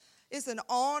It's an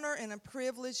honor and a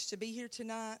privilege to be here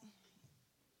tonight.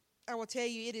 I will tell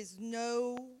you, it is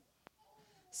no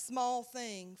small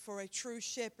thing for a true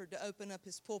shepherd to open up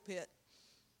his pulpit.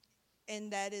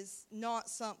 And that is not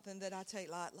something that I take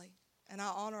lightly. And I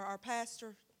honor our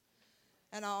pastor,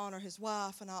 and I honor his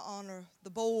wife, and I honor the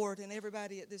board and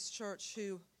everybody at this church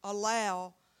who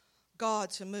allow God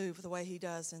to move the way he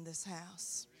does in this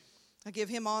house. I give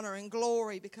him honor and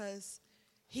glory because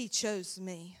he chose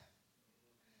me.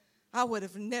 I would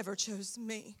have never chose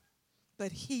me,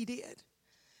 but he did.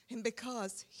 And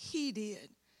because he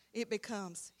did, it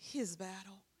becomes his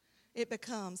battle. It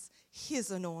becomes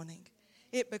his anointing.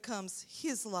 It becomes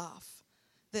his life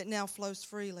that now flows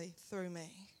freely through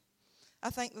me. I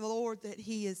thank the Lord that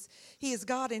he is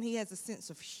God and he has a sense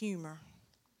of humor.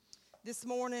 This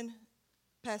morning,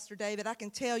 Pastor David, I can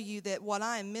tell you that what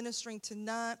I am ministering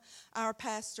tonight, our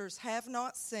pastors have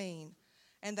not seen,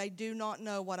 and they do not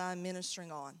know what I'm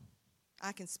ministering on.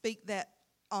 I can speak that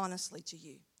honestly to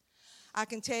you. I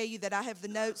can tell you that I have the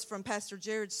notes from Pastor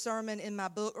Jared's sermon in my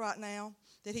book right now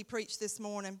that he preached this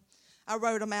morning. I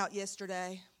wrote them out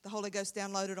yesterday. The Holy Ghost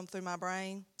downloaded them through my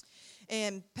brain.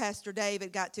 And Pastor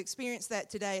David got to experience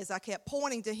that today as I kept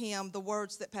pointing to him the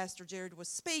words that Pastor Jared was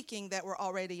speaking that were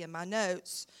already in my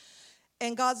notes.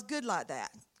 And God's good like that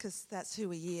because that's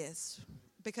who he is.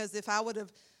 Because if I would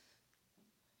have,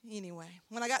 anyway,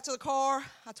 when I got to the car,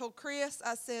 I told Chris,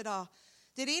 I said,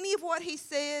 did any of what he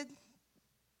said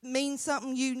mean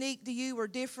something unique to you or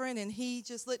different? And he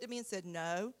just looked at me and said,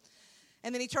 no.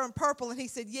 And then he turned purple and he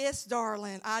said, yes,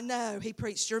 darling, I know he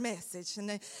preached your message. And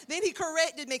then he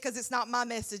corrected me because it's not my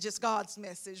message, it's God's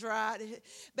message, right?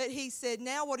 But he said,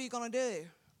 now what are you going to do?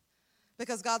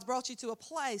 Because God's brought you to a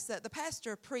place that the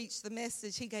pastor preached the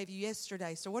message he gave you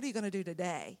yesterday. So what are you going to do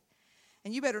today?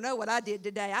 And you better know what I did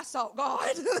today. I sought God.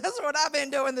 That's what I've been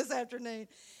doing this afternoon.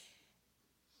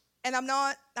 And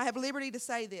I have liberty to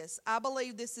say this. I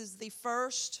believe this is the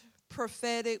first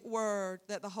prophetic word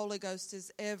that the Holy Ghost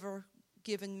has ever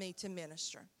given me to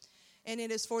minister. And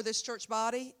it is for this church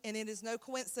body, and it is no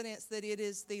coincidence that it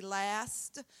is the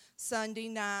last Sunday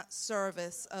night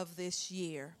service of this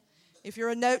year. If you're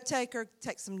a note taker,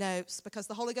 take some notes because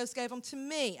the Holy Ghost gave them to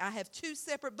me. I have 2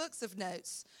 separate books of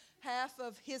notes. Half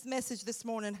of his message this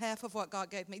morning, half of what God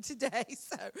gave me today.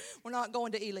 So we're not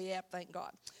going to Eliab, thank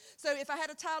God. So if I had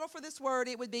a title for this word,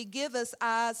 it would be Give Us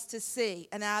Eyes to See.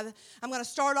 And I'm going to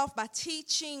start off by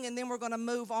teaching, and then we're going to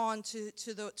move on to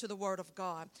the Word of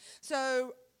God.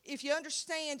 So if you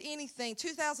understand anything,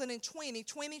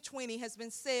 2020 has been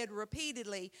said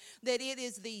repeatedly that it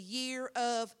is the year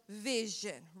of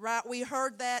vision, right? We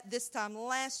heard that this time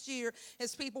last year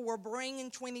as people were bringing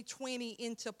 2020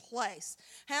 into place.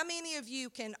 How many of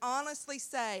you can honestly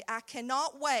say, I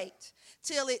cannot wait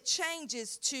till it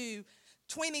changes to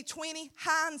 2020?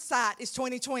 Hindsight is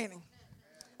 2020.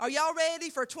 Are y'all ready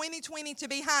for 2020 to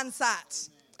be hindsight?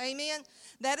 Amen?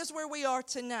 That is where we are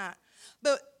tonight.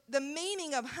 But the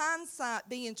meaning of hindsight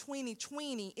being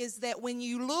 2020 is that when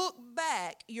you look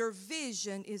back, your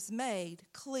vision is made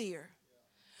clear.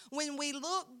 When we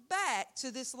look back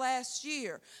to this last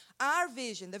year, our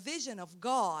vision, the vision of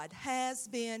God, has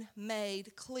been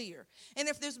made clear. And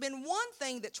if there's been one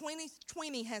thing that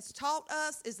 2020 has taught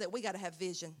us is that we got to have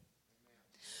vision.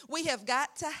 We have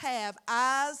got to have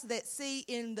eyes that see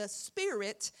in the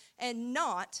spirit and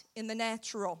not in the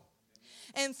natural.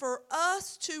 And for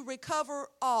us to recover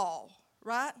all,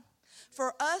 right?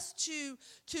 For us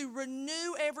to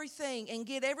renew everything and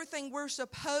get everything we're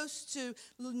supposed to,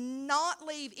 not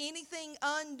leave anything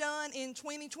undone in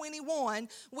 2021,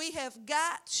 we have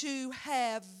got to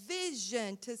have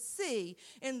vision to see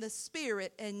in the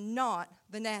spirit and not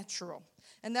the natural.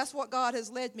 And that's what God has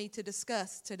led me to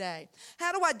discuss today.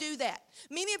 How do I do that?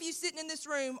 Many of you sitting in this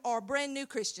room are brand new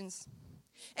Christians.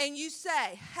 And you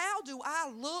say, how do I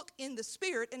look in the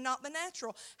spirit and not the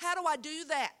natural? How do I do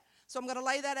that? So I'm going to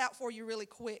lay that out for you really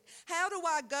quick. How do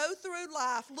I go through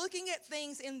life looking at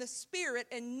things in the spirit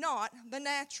and not the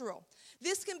natural?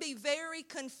 This can be very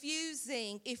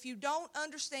confusing if you don't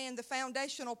understand the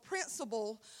foundational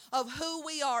principle of who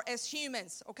we are as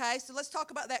humans, okay? So let's talk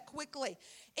about that quickly.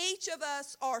 Each of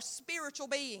us are spiritual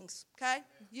beings, okay?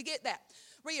 You get that?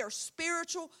 We are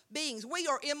spiritual beings. We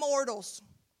are immortals.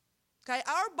 Okay,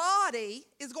 our body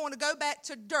is going to go back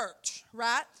to dirt,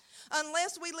 right?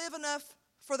 Unless we live enough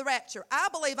for the rapture. I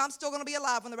believe I'm still going to be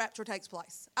alive when the rapture takes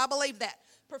place. I believe that.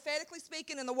 Prophetically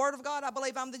speaking, in the Word of God, I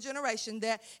believe I'm the generation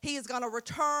that He is going to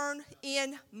return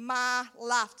in my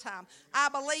lifetime. I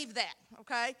believe that,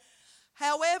 okay?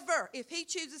 However, if He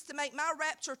chooses to make my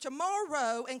rapture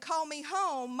tomorrow and call me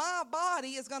home, my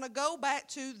body is going to go back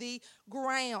to the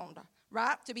ground.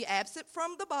 right? To be absent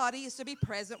from the body is to be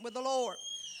present with the Lord.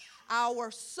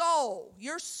 Our soul,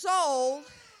 your soul,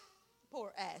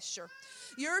 poor Asher.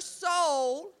 Your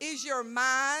soul is your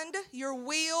mind, your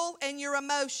will, and your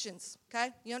emotions. Okay?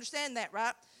 You understand that,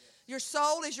 right? Your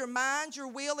soul is your mind, your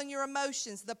will, and your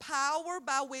emotions. The power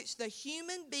by which the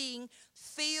human being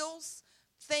feels,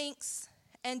 thinks,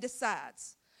 and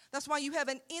decides. That's why you have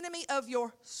an enemy of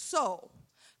your soul.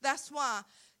 That's why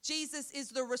Jesus is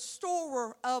the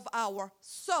restorer of our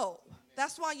soul.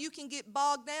 That's why you can get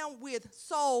bogged down with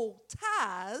soul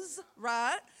ties,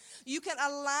 right? You can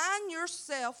align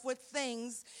yourself with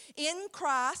things in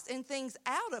Christ and things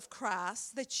out of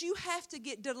Christ that you have to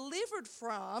get delivered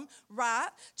from, right,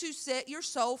 to set your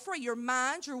soul free, your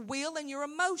mind, your will, and your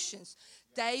emotions.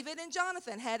 David and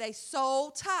Jonathan had a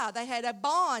soul tie. They had a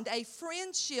bond, a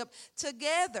friendship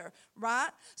together, right?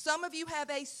 Some of you have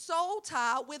a soul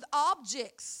tie with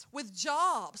objects, with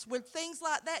jobs, with things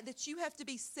like that that you have to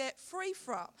be set free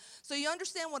from. So you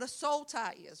understand what a soul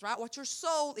tie is, right? What your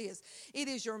soul is. It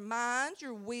is your mind,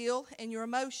 your will, and your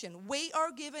emotion. We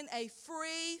are given a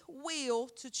free will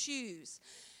to choose.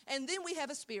 And then we have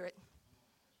a spirit.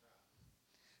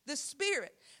 The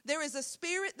spirit. There is a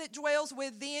spirit that dwells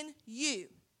within you.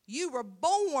 You were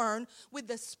born with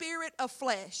the spirit of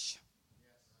flesh.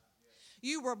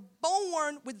 You were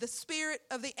born with the spirit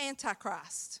of the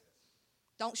Antichrist.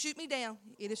 Don't shoot me down.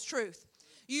 It is truth.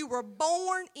 You were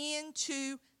born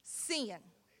into sin.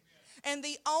 And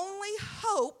the only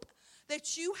hope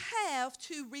that you have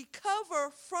to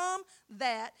recover from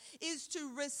that is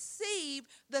to receive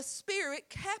the Spirit,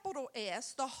 capital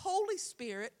S, the Holy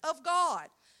Spirit of God.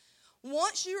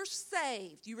 Once you're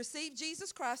saved, you receive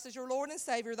Jesus Christ as your Lord and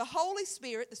Savior, the Holy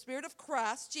Spirit, the Spirit of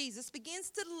Christ, Jesus,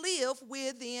 begins to live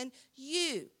within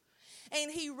you. And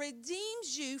He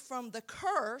redeems you from the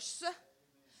curse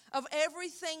of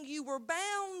everything you were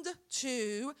bound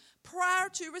to prior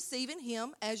to receiving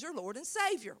Him as your Lord and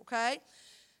Savior, okay?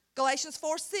 Galatians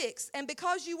 4:6, and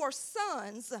because you are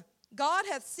sons, God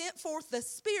hath sent forth the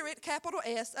Spirit, capital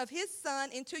S, of His Son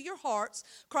into your hearts,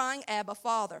 crying, Abba,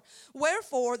 Father.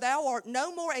 Wherefore thou art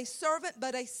no more a servant,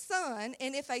 but a son,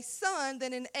 and if a son,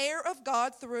 then an heir of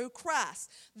God through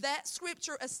Christ. That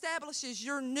scripture establishes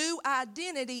your new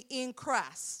identity in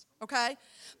Christ, okay?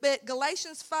 But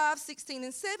Galatians 5:16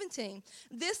 and 17,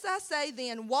 this I say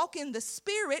then, walk in the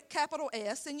Spirit, capital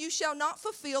S, and you shall not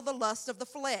fulfill the lust of the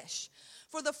flesh.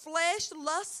 For the flesh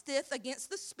lusteth against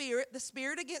the Spirit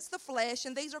against the flesh,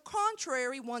 and these are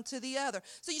contrary one to the other.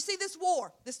 So you see this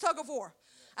war, this tug of war.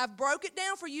 I've broke it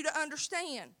down for you to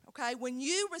understand, okay? When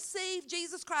you receive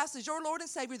Jesus Christ as your Lord and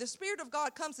Savior, the Spirit of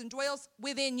God comes and dwells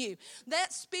within you.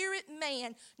 That spirit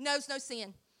man knows no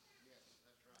sin.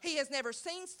 He has never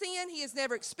seen sin. He has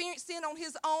never experienced sin on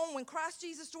his own. When Christ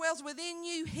Jesus dwells within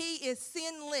you, He is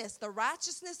sinless. The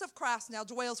righteousness of Christ now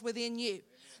dwells within you.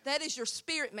 That is your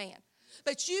spirit man.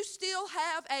 But you still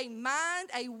have a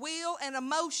mind, a will, and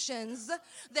emotions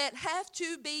that have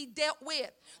to be dealt with.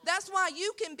 That's why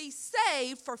you can be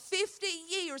saved for 50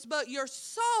 years, but your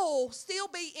soul still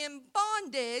be in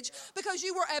bondage because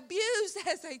you were abused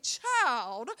as a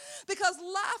child, because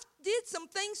life did some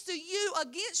things to you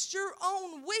against your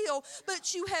own will,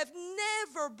 but you have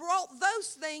never brought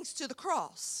those things to the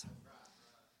cross.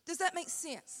 Does that make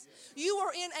sense? You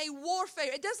are in a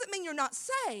warfare. It doesn't mean you're not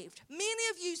saved. Many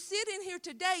of you sit in here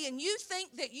today and you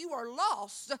think that you are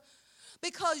lost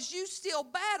because you still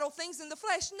battle things in the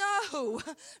flesh.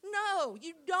 No,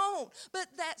 you don't. But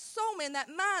that soul man, that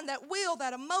mind, that will,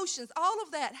 that emotions, all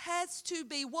of that has to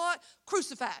be what?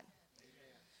 Crucified.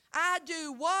 Amen. I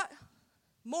do what?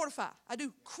 Mortify. I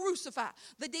do crucify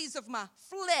the deeds of my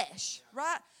flesh,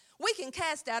 right? We can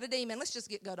cast out a demon. Let's just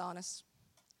get good honest.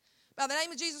 By the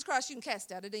name of Jesus Christ, you can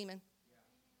cast out a demon.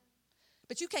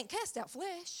 But you can't cast out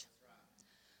flesh.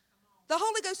 The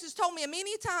Holy Ghost has told me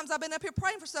many times I've been up here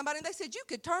praying for somebody, and they said you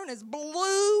could turn as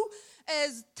blue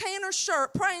as Tanner's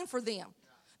shirt praying for them.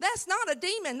 That's not a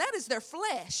demon. That is their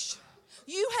flesh.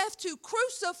 You have to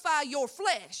crucify your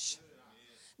flesh.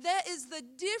 That is the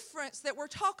difference that we're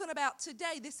talking about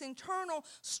today, this internal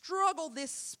struggle,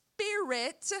 this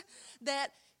spirit that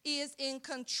is in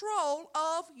control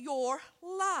of your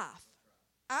life.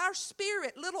 Our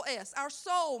spirit, little s, our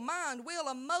soul, mind, will,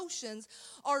 emotions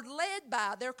are led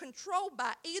by, they're controlled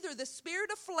by either the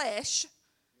spirit of flesh,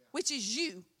 which is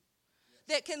you,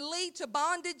 that can lead to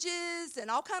bondages and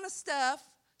all kind of stuff,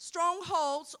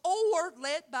 strongholds, or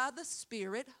led by the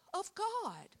Spirit of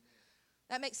God.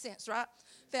 That makes sense, right?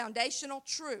 Foundational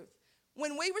truth.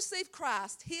 When we receive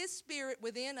Christ, His Spirit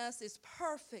within us is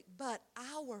perfect, but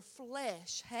our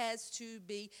flesh has to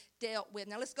be dealt with.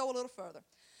 Now let's go a little further.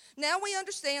 Now we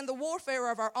understand the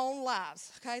warfare of our own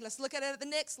lives. Okay, let's look at it at the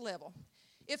next level.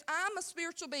 If I'm a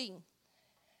spiritual being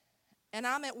and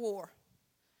I'm at war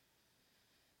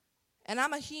and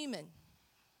I'm a human,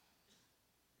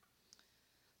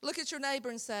 look at your neighbor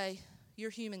and say, you're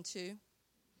human too.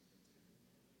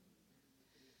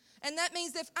 And that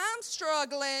means if I'm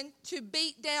struggling to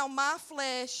beat down my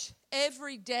flesh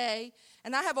every day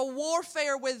and I have a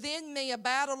warfare within me, a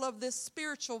battle of this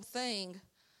spiritual thing,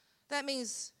 that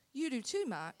means you do too,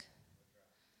 Mike.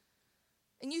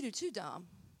 And you do too, Dom.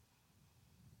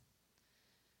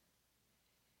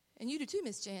 And you do too,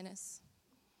 Miss Janice.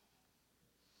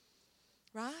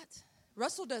 Right?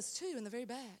 Russell does too in the very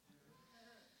back.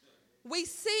 We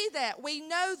see that. We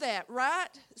know that, right?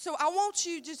 So I want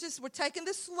you to we're taking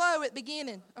this slow at the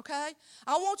beginning, okay?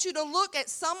 I want you to look at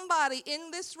somebody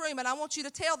in this room and I want you to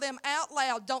tell them out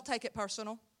loud, don't take it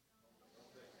personal.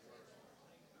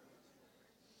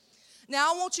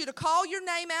 Now I want you to call your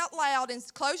name out loud and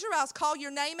close your eyes, call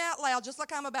your name out loud just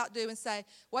like I'm about to do and say,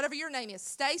 whatever your name is.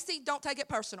 Stacy, don't take it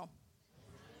personal.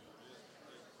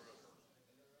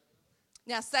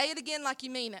 Now say it again like you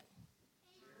mean it.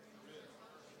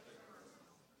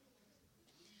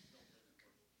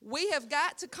 We have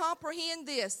got to comprehend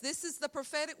this. This is the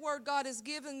prophetic word God has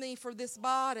given me for this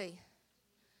body.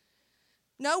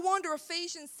 No wonder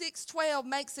Ephesians 6:12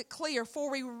 makes it clear, for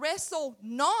we wrestle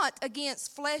not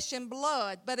against flesh and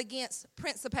blood, but against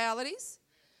principalities,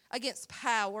 against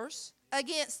powers,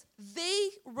 against the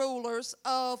rulers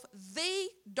of the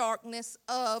darkness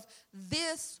of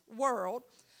this world,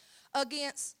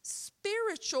 against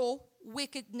spiritual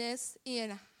wickedness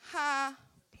in high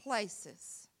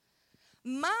places.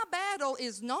 My battle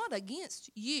is not against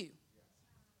you.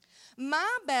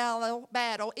 My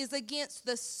battle is against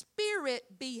the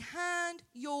spirit behind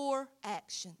your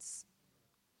actions.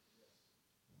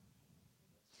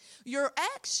 Your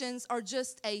actions are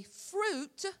just a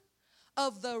fruit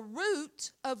of the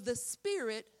root of the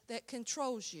spirit that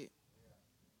controls you.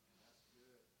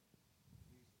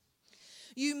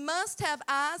 You must have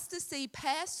eyes to see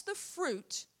past the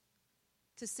fruit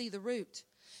to see the root.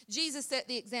 Jesus set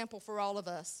the example for all of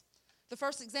us. The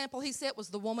first example he set was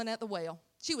the woman at the well.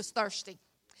 She was thirsty.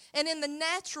 And in the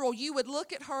natural, you would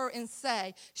look at her and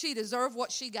say, she deserved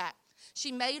what she got.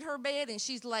 She made her bed and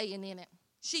she's laying in it.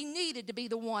 She needed to be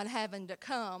the one having to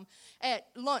come at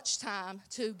lunchtime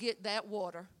to get that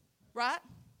water, right?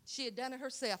 She had done it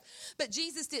herself. But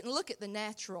Jesus didn't look at the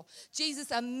natural.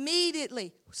 Jesus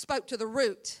immediately spoke to the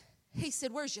root. He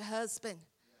said, where's your husband?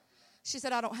 She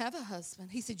said, I don't have a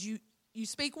husband. He said, You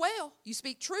speak well. You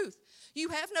speak truth. You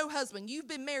have no husband. You've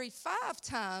been married 5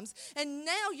 times, and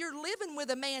now you're living with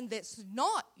a man that's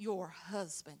not your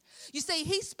husband. You see,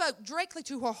 he spoke directly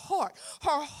to her heart.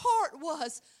 Her heart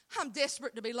was, I'm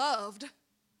desperate to be loved.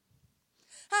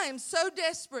 I am so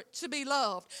desperate to be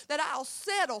loved that I'll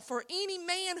settle for any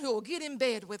man who will get in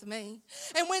bed with me.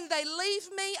 And when they leave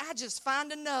me, I just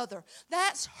find another.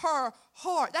 That's her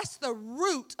heart. That's the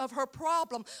root of her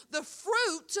problem. The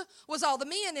fruit was all the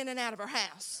men in and out of her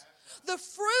house. The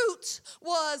fruit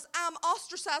was, I'm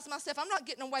ostracizing myself. I'm not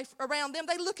getting away around them.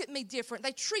 They look at me different.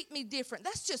 They treat me different.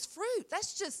 That's just fruit.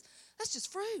 That's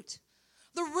just fruit.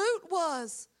 The root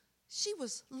was, she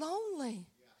was lonely.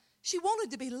 She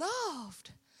wanted to be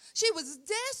loved. She was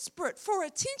desperate for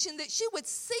attention, that she would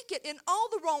seek it in all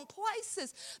the wrong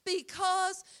places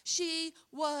because she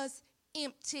was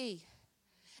empty.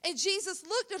 And Jesus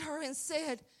looked at her and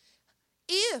said,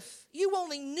 if you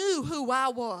only knew who I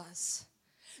was,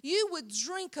 you would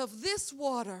drink of this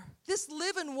water, this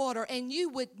living water, and you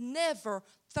would never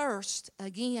thirst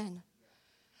again.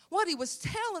 What he was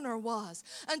telling her was,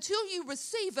 until you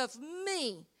receive of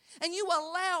me, and you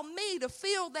allow me to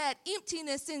fill that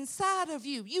emptiness inside of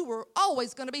you, you were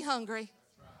always going to be hungry.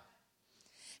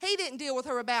 He didn't deal with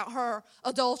her about her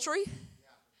adultery.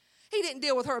 He didn't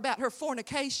deal with her about her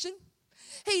fornication.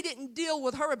 He didn't deal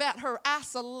with her about her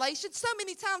isolation. So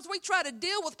many times we try to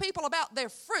deal with people about their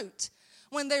fruit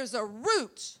when there's a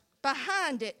root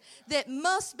behind it that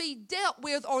must be dealt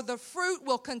with, or the fruit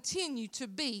will continue to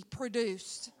be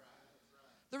produced.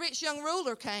 The rich young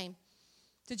ruler came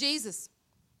to Jesus.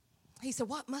 He said,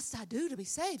 what must I do to be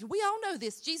saved? We all know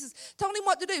this. Jesus told him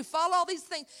what to do. Follow all these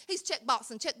things. He's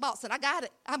checkboxing. I got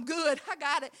it. I'm good. I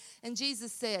got it. And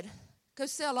Jesus said, go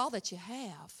sell all that you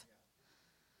have.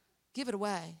 Give it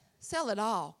away. Sell it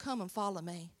all. Come and follow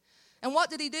me. And what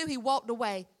did he do? He walked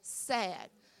away sad.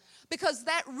 Because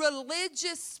that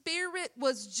religious spirit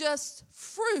was just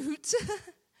fruit.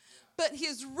 But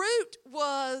his root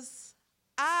was,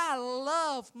 I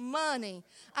love money.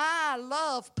 I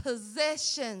love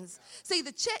possessions. See,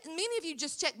 many of you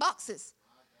just check boxes.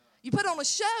 You put on a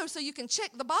show so you can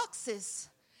check the boxes.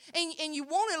 And you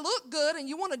want to look good, and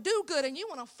you want to do good, and you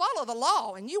want to follow the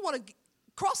law, and you want to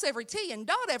cross every T and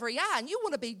dot every I, and you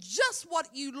want to be just what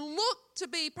you look to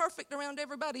be, perfect around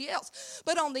everybody else.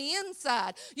 But on the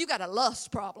inside, you got a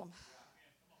lust problem.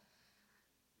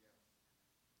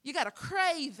 You got a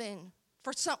craving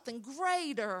for something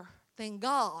greater than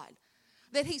God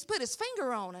that he's put his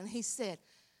finger on, and he said,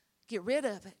 get rid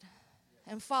of it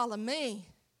and follow me.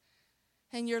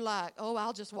 And you're like, oh,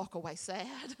 I'll just walk away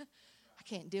sad. I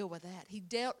can't deal with that. He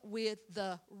dealt with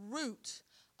the root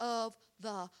of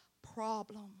the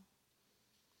problem.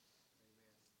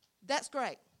 That's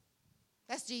great.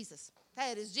 That's Jesus.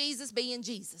 That is Jesus being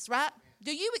Jesus, right?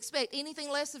 Do you expect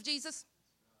anything less of Jesus?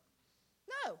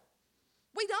 No,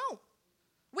 we don't.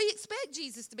 We expect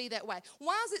Jesus to be that way.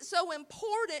 Why is it so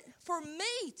important for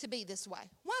me to be this way?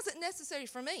 Why is it necessary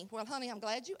for me? Well, honey, I'm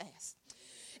glad you asked.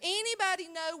 Anybody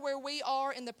know where we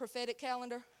are in the prophetic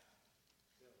calendar?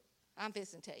 I'm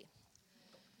fixing to tell you.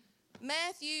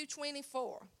 Matthew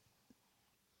 24.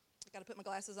 I've got to put my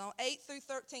glasses on. 8 through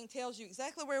 13 tells you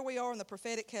exactly where we are in the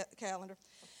prophetic calendar.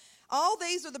 All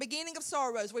these are the beginning of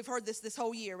sorrows. We've heard this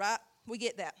whole year, right? We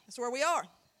get that. That's where we are.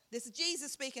 This is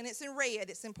Jesus speaking. It's in red.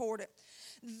 It's important.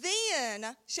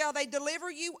 Then shall they deliver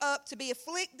you up to be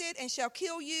afflicted and shall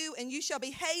kill you, and you shall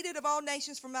be hated of all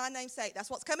nations for my name's sake. That's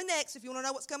what's coming next. If you want to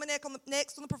know what's coming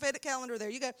next on the prophetic calendar, there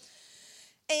you go.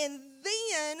 And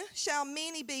then shall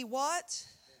many be what?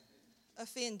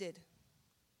 Offended.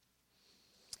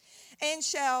 And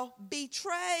shall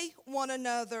betray one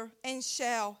another and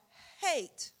shall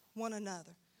hate one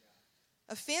another.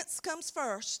 Offense comes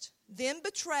first, then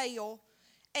betrayal,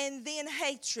 and then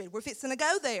hatred. We're fixing to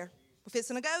go there.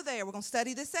 We're going to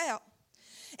study this out.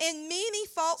 And many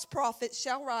false prophets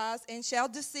shall rise and shall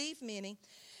deceive many.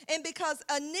 And because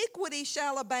iniquity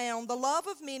shall abound, the love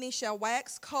of many shall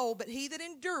wax cold, but he that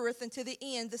endureth unto the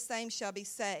end, the same shall be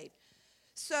saved.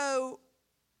 So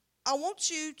I want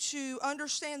you to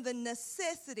understand the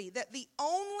necessity that the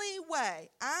only way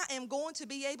I am going to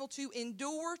be able to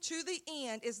endure to the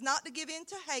end is not to give in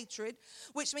to hatred,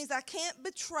 which means I can't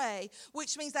betray,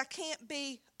 which means I can't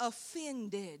be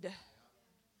offended.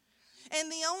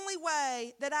 And the only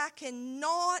way that I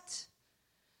cannot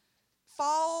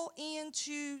fall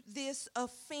into this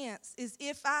offense is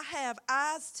if I have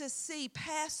eyes to see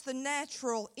past the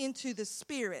natural into the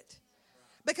spirit.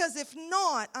 Because if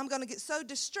not, I'm going to get so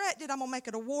distracted, I'm going to make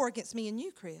it a war against me and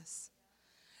you, Chris.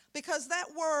 Because that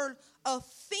word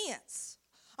offense,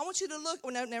 I want you to look,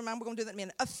 no, never mind, we're going to do that in a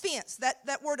minute. Offense,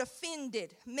 that word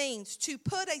offended means to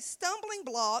put a stumbling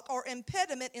block or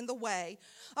impediment in the way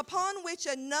upon which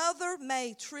another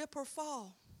may trip or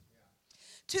fall.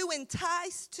 To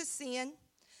entice to sin,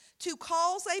 to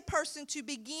cause a person to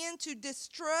begin to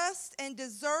distrust and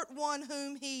desert one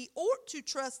whom he ought to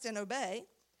trust and obey,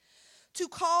 to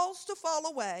cause to fall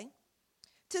away,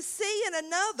 to see in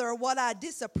another what I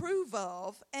disapprove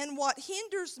of, and what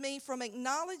hinders me from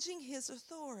acknowledging his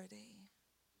authority.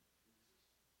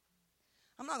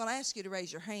 I'm not going to ask you to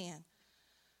raise your hand,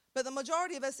 but the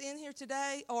majority of us in here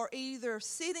today are either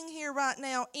sitting here right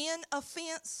now in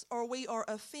offense or we are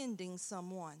offending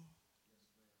someone.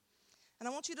 And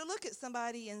I want you to look at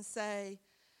somebody and say,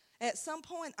 at some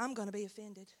point, I'm going to be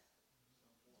offended.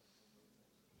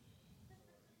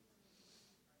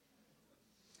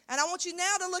 And I want you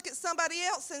now to look at somebody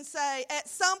else and say, at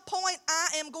some point,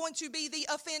 I am going to be the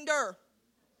offender.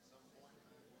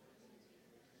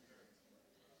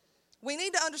 We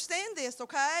need to understand this,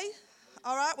 okay?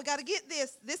 All right, we got to get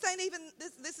this. This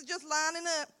is just lining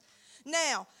up.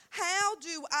 Now, how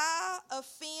do I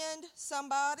offend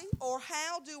somebody, or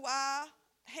how do I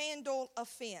handle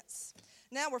offense?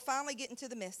 Now we're finally getting to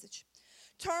the message.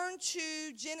 Turn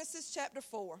to Genesis chapter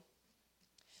 4.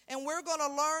 And we're going to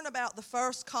learn about the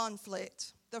first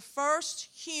conflict, the first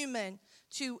human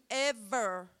to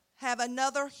ever have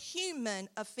another human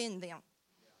offend them.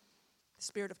 The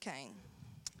spirit of Cain.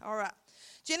 All right.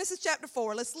 Genesis chapter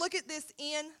 4. Let's look at this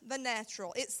in the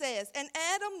natural. It says, and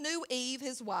Adam knew Eve,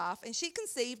 his wife, and she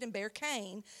conceived and bare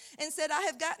Cain, and said, I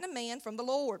have gotten a man from the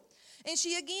Lord. And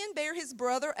she again bare his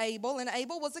brother Abel, and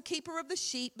Abel was a keeper of the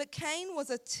sheep, but Cain was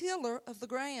a tiller of the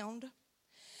ground.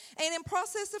 And in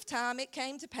process of time it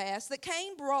came to pass that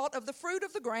Cain brought of the fruit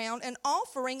of the ground an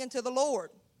offering unto the Lord.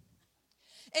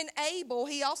 And Abel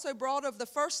he also brought of the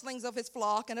firstlings of his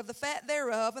flock and of the fat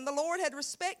thereof. And the Lord had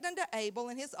respect unto Abel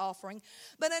and his offering,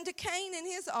 but unto Cain and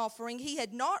his offering he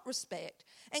had not respect.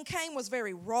 And Cain was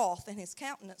very wroth, and his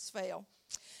countenance fell.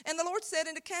 And the Lord said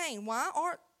unto Cain, why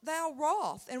art thou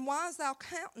wroth, and why is thy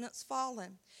countenance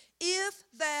fallen? If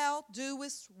thou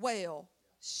doest well,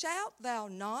 shalt thou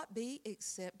not be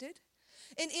accepted?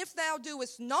 And if thou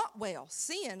doest not well,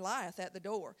 sin lieth at the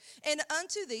door, and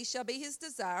unto thee shall be his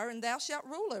desire, and thou shalt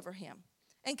rule over him.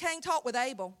 And Cain talked with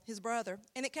Abel, his brother.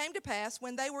 And it came to pass,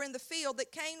 when they were in the field,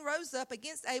 that Cain rose up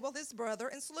against Abel, his brother,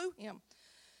 and slew him.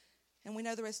 And we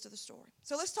know the rest of the story.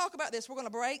 So let's talk about this. We're going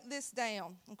to break this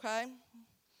down, okay?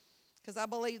 Because I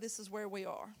believe this is where we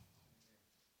are.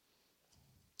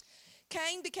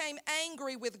 Cain became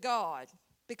angry with God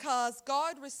because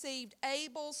God received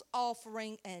Abel's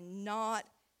offering and not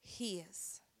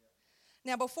his.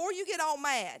 Now, before you get all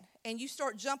mad and you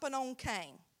start jumping on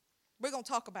Cain, we're going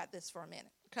to talk about this for a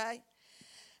minute, okay?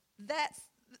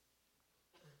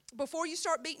 Before you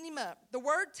start beating him up, the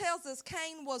word tells us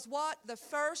Cain was what? The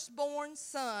firstborn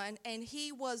son, and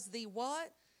he was the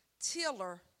what?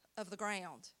 Tiller of the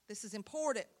ground. This is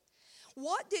important.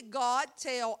 What did God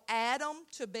tell Adam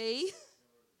to be?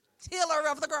 Tiller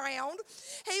of the ground.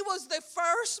 He was the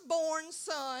firstborn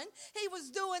son. He was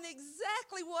doing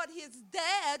exactly what his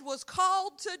dad was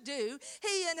called to do.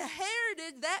 He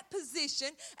inherited that position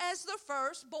as the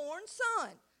firstborn son.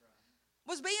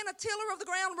 Was being a tiller of the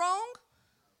ground wrong?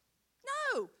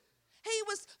 No. He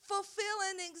was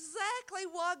fulfilling exactly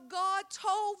what God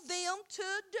told them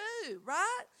to do,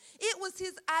 right? It was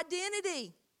his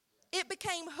identity. It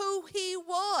became who he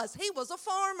was. He was a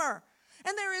farmer.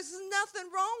 And there is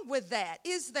nothing wrong with that,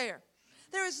 is there?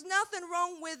 There is nothing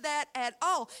wrong with that at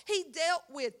all. He dealt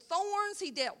with thorns.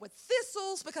 He dealt with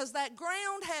thistles because that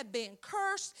ground had been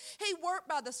cursed. He worked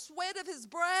by the sweat of his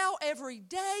brow every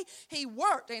day. He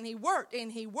worked and he worked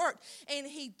and he worked. And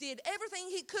he did everything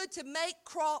he could to make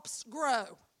crops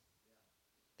grow.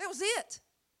 That was it.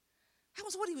 That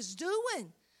was what he was doing.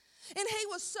 And he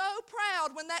was so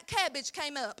proud when that cabbage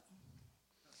came up.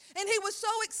 And he was so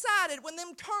excited when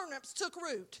them turnips took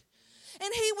root.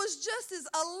 And he was just as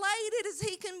elated as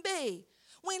he can be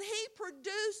when he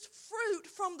produced fruit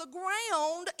from the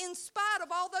ground in spite of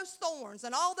all those thorns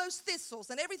and all those thistles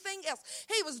and everything else.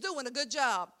 He was doing a good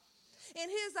job.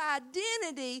 And his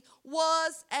identity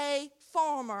was a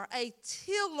farmer, a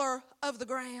tiller of the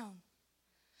ground.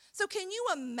 So can you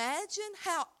imagine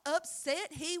how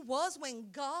upset he was when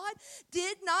God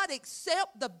did not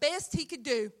accept the best he could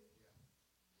do?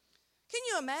 Can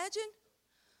you imagine?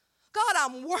 God,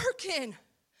 I'm working.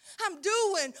 I'm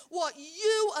doing what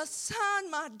you assigned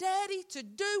my daddy to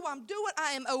do.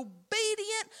 I am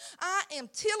obedient. I am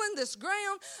tilling this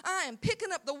ground. I am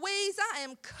picking up the weeds. I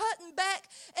am cutting back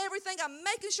everything. I'm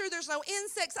making sure there's no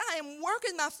insects. I am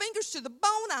working my fingers to the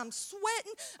bone. I'm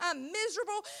sweating. I'm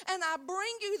miserable. And I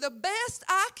bring you the best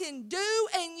I can do,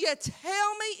 and you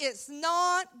tell me it's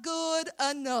not good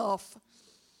enough.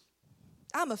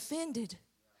 I'm offended.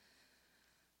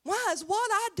 Why is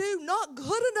what I do not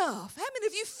good enough? How many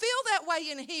of you feel that way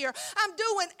in here? I'm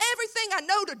doing everything I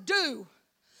know to do.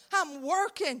 I'm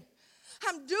working.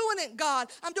 I'm doing it, God.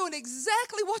 I'm doing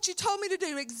exactly what you told me to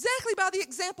do, exactly by the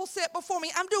example set before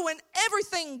me. I'm doing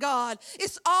everything, God.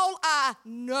 It's all I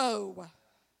know.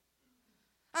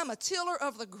 I'm a tiller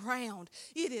of the ground.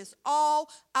 It is all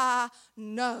I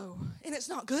know. And it's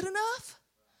not good enough?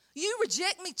 You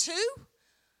reject me too?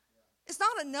 It's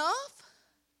not enough?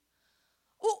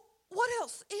 Well, what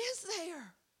else is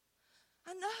there?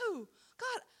 I know.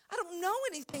 God, I don't know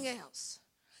anything else.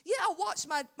 Yeah, I watched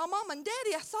my mom and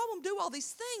daddy. I saw them do all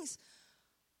these things.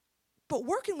 But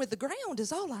working with the ground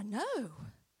is all I know.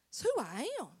 It's who I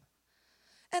am.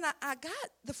 And I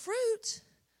got the fruit.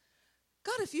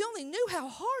 God, if you only knew how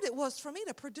hard it was for me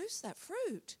to produce that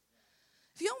fruit.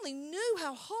 If you only knew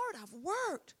how hard I've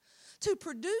worked to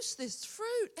produce this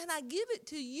fruit, and I give it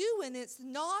to you and it's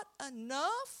not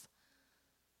enough.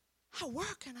 I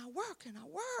work and I work and I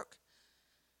work,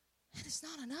 and it's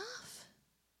not enough.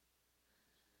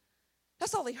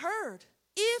 That's all he heard.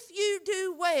 If you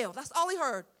do well, that's all he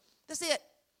heard. That's it.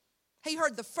 He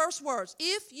heard the first words.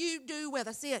 If you do well,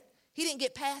 that's it. He didn't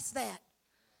get past that.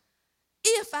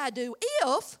 If I do,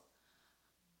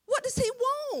 what does he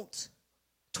want?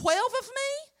 12 of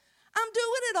me? I'm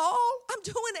doing it all. I'm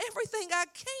doing everything I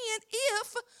can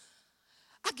if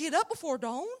I get up before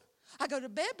dawn. I go to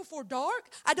bed before dark.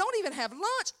 I don't even have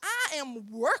lunch. I am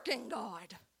working,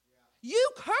 God. You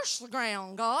cursed the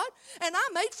ground, God, and I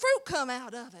made fruit come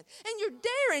out of it. And you're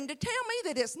daring to tell me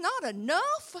that it's not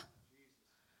enough?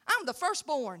 I'm the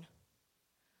firstborn.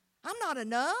 I'm not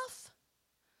enough?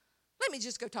 Let me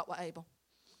just go talk with Abel.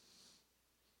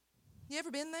 You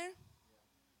ever been there?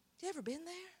 You ever been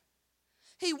there?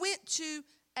 He went to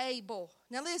Abel.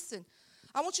 Now listen.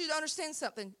 I want you to understand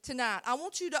something tonight. I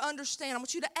want you to understand. I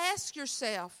want you to ask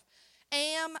yourself,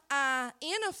 am I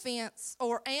in offense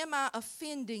or am I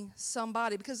offending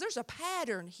somebody? Because there's a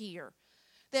pattern here.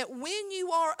 that when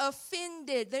you are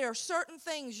offended, there are certain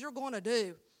things you're going to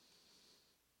do.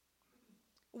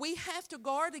 We have to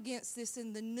guard against this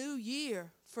in the new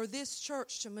year for this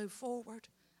church to move forward.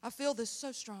 I feel this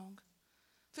so strong.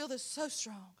 I feel this so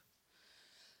strong.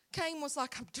 Cain was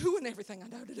like, I'm doing everything I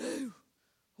know to do.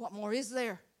 What more is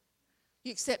there?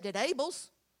 You accepted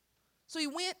Abel's. So he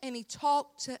went and he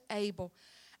talked to Abel.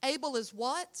 Abel is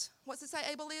what? What's it say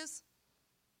Abel is?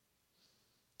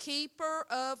 Keeper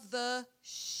of the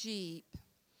sheep.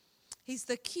 He's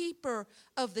the keeper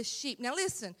of the sheep. Now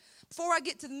listen, before I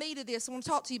get to the meat of this, I want to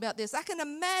talk to you about this. I can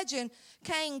imagine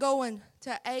Cain going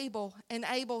to Abel and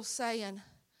Abel saying,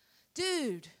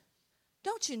 dude,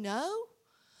 don't you know?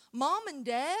 Mom and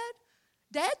Dad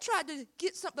tried to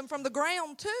get something from the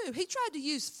ground too. He tried to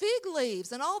use fig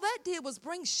leaves, and all that did was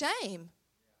bring shame.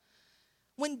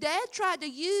 When Dad tried to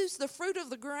use the fruit of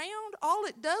the ground, all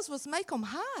it does was make them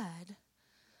hide.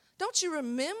 Don't you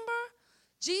remember?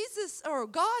 Jesus, or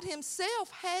God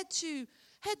himself, had to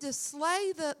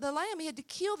slay the lamb. He had to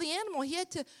kill the animal. He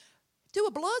had to do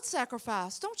a blood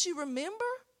sacrifice. Don't you remember?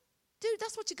 Dude,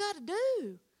 that's what you got to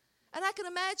do. And I can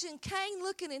imagine Cain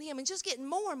looking at him and just getting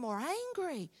more and more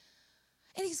angry.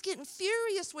 And he's getting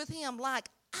furious with him like,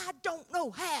 I don't know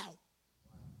how.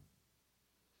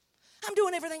 I'm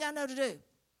doing everything I know to do.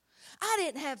 I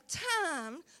didn't have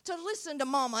time to listen to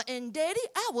Mama and Daddy.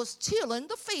 I was tilling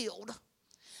the field.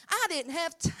 I didn't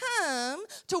have time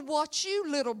to watch you,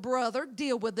 little brother,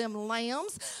 deal with them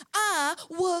lambs. I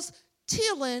was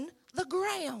tilling the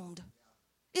ground.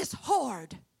 It's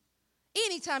hard.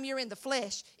 Anytime you're in the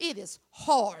flesh, it is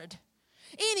hard.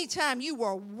 Anytime you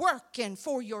are working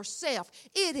for yourself,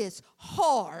 it is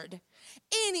hard.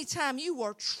 Anytime you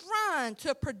are trying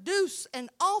to produce an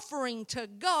offering to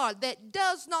God that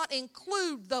does not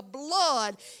include the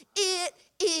blood, it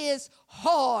is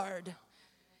hard.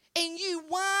 And you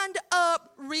wind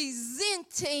up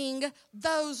resenting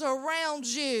those around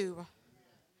you.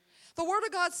 The Word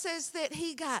of God says that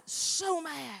he got so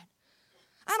mad.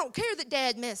 I don't care that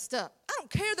Dad messed up. I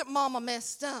don't care that Mama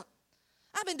messed up.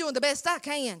 I've been doing the best I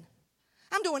can.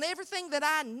 I'm doing everything that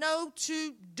I know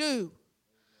to do.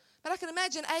 But I can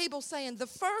imagine Abel saying the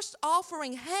first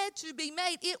offering had to be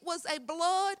made. It was a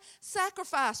blood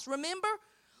sacrifice. Remember?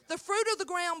 The fruit of the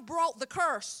ground brought the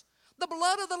curse. The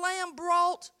blood of the lamb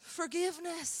brought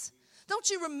forgiveness. Don't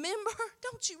you remember?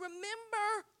 Don't you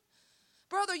remember?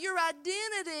 Brother, your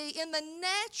identity in the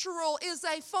natural is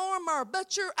a farmer,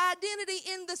 but your identity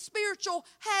in the spiritual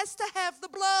has to have the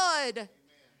blood. Amen.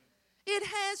 It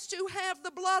has to have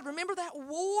the blood. Remember that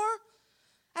war?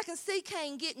 I can see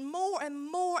Cain getting more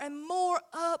and more and more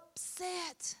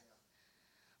upset.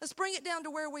 Let's bring it down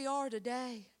to where we are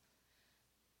today.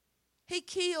 He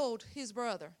killed his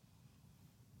brother.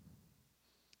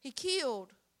 He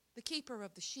killed the keeper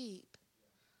of the sheep.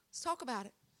 Let's talk about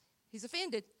it. He's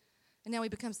offended, and now he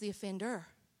becomes the offender,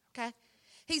 okay?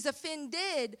 He's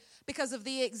offended because of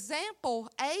the example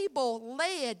Abel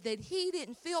led that he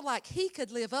didn't feel like he could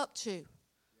live up to,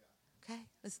 okay?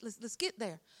 Let's get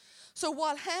there. So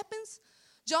what happens?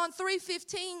 John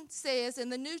 3:15 says in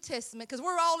the New Testament, because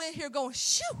we're all in here going,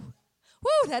 shoo,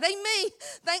 whoo, that ain't me.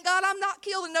 Thank God I'm not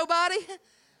killing nobody.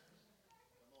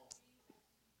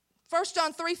 1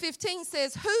 John 3:15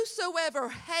 says, whosoever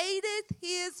hated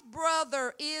his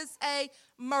brother is a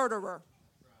murderer.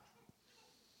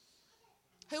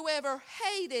 Whoever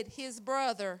hated his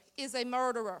brother is a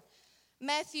murderer.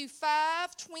 Matthew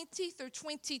 5:20 through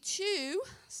 22,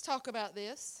 let's talk about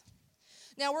this.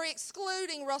 Now, we're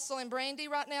excluding Russell and Brandy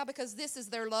right now because this is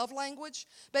their love language.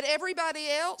 But everybody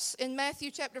else in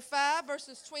Matthew chapter 5,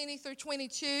 verses 20 through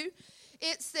 22,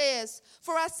 it says,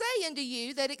 for I say unto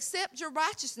you that except your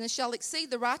righteousness shall exceed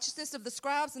the righteousness of the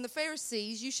scribes and the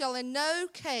Pharisees, you shall in no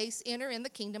case enter in the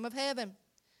kingdom of heaven.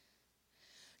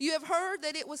 You have heard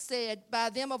that it was said by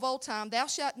them of old time, thou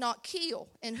shalt not kill,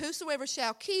 and whosoever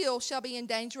shall kill shall be in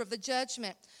danger of the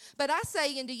judgment. But I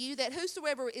say unto you that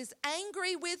whosoever is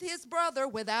angry with his brother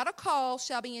without a cause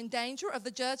shall be in danger of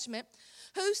the judgment.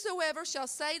 Whosoever shall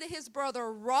say to his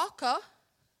brother, Raka,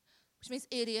 which means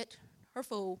idiot or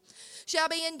fool, shall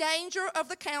be in danger of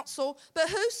the council. But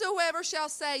whosoever shall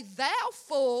say, thou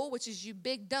fool, which is you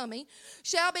big dummy,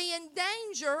 shall be in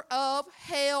danger of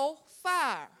hell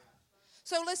fire.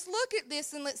 So let's look at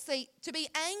this and let's see. To be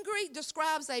angry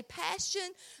describes a passion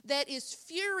that is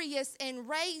furious and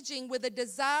raging with a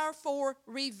desire for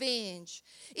revenge.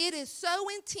 It is so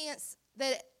intense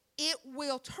that it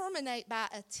will terminate by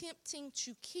attempting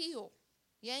to kill.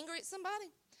 You angry at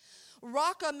somebody?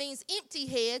 Raka means empty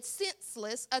head,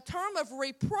 senseless, a term of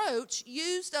reproach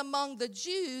used among the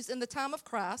Jews in the time of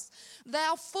Christ.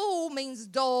 Thou fool means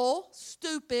dull,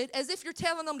 stupid, as if you're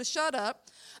telling them to shut up.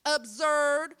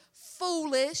 Absurd,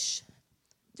 foolish.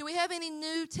 Do we have any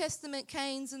New Testament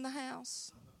Cains in the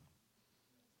house?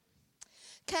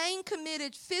 Cain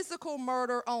committed physical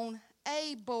murder on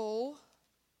Abel.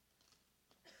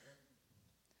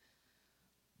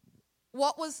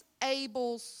 What was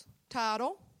Abel's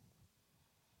title?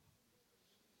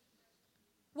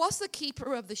 What's the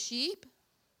keeper of the sheep?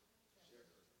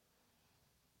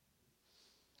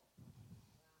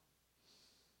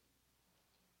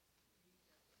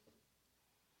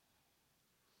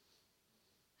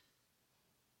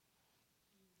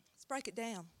 Let's break it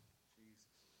down.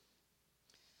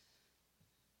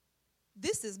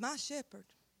 This is my shepherd.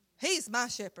 He's my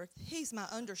shepherd. He's my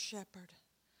under shepherd.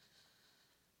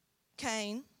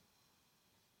 Cain,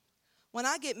 when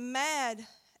I get mad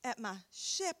at my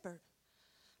shepherd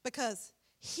because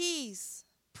he's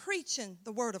preaching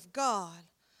the word of God,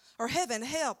 or heaven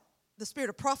help the spirit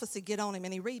of prophecy get on him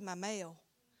and he read my mail,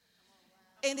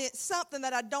 and it's something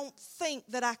that I don't think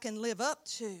that I can live up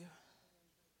to,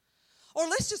 or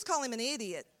let's just call him an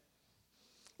idiot.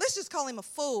 Let's just call him a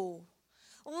fool.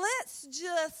 Let's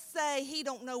just say he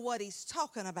don't know what he's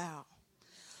talking about.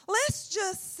 Let's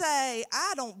just say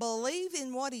I don't believe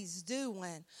in what he's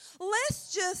doing.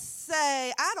 Let's just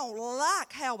say I don't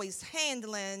like how he's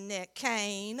handling it,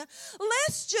 Cain.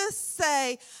 Let's just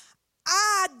say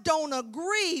I don't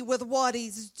agree with what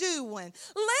he's doing.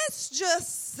 Let's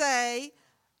just say,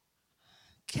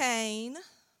 Cain,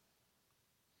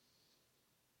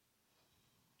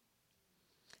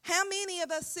 how many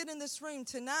of us sit in this room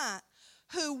tonight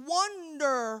who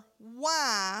wonder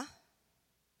why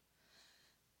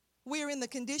we're in the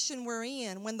condition we're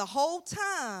in when the whole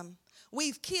time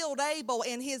we've killed Abel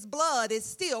and his blood is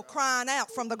still crying out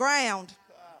from the ground?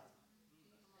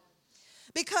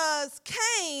 Because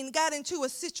Cain got into a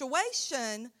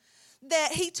situation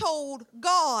that he told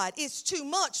God, it's too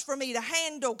much for me to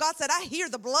handle. God said, I hear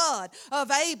the blood of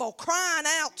Abel crying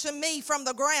out to me from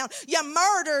the ground. You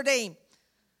murdered him.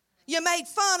 You made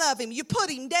fun of him. You put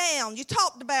him down. You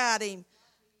talked about him.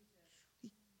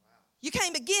 You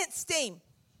came against him.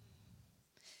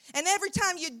 And every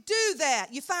time you do that,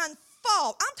 you find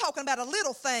fault. I'm talking about a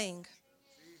little thing.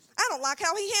 I don't like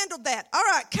how he handled that. All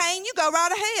right, Cain, you go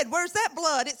right ahead. Where's that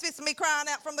blood? It's fixing me crying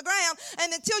out from the ground.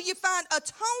 And until you find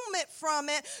atonement from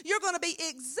it, you're going to be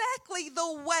exactly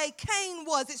the way Cain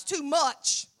was. It's too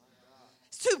much.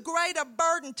 It's too great a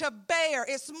burden to bear.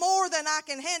 It's more than I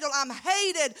can handle. I'm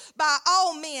hated by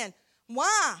all men.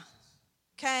 Why?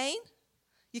 Cain,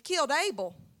 you killed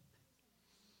Abel.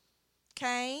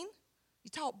 Cain, you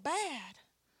talk bad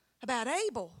about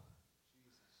Abel.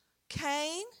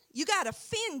 Cain, you got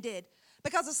offended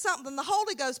because of something the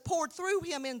Holy Ghost poured through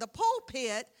him in the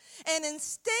pulpit, and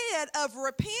instead of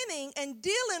repenting and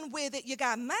dealing with it, you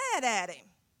got mad at him.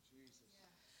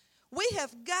 We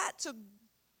have got to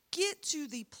get to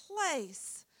the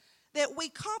place that we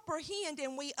comprehend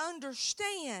and we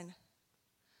understand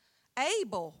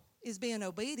Abel is being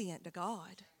obedient to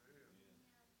God.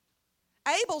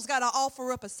 Abel's got to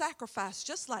offer up a sacrifice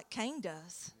just like Cain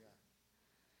does.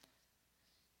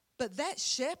 But that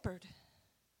shepherd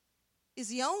is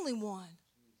the only one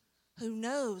who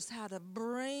knows how to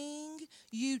bring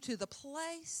you to the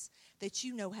place that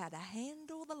you know how to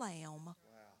handle the lamb. Wow.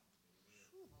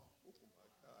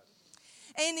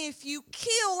 And if you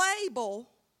kill Abel,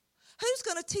 who's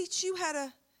going to teach you how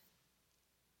to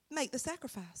make the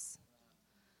sacrifice?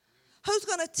 Who's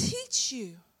going to teach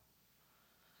you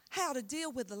how to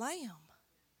deal with the lamb?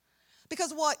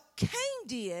 Because what Cain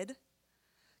did,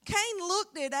 Cain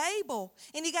looked at Abel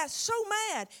and he got so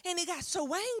mad and he got so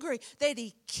angry that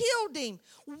he killed him.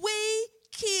 We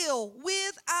kill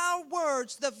with our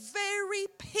words the very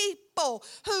people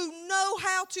who know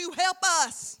how to help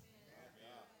us.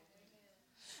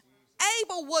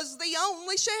 Abel was the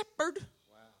only shepherd.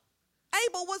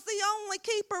 Abel was the only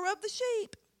keeper of the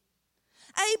sheep.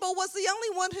 Abel was the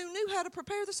only one who knew how to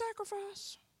prepare the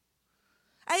sacrifice.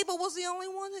 Abel was the only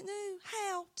one that knew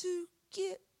how to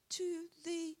get to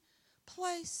the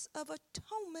place of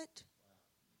atonement.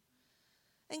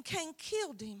 And Cain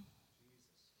killed him.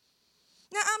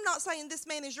 Now, I'm not saying this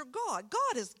man is your God.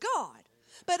 God is God.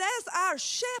 But as our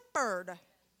shepherd,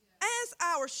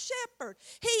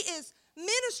 he is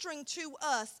ministering to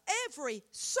us every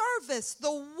service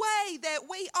the way that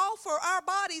we offer our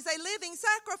bodies a living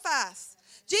sacrifice.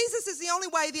 Jesus is the only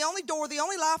way, the only door, the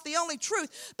only life, the only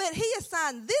truth. But he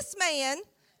assigned this man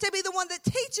to be the one that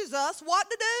teaches us what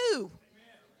to do.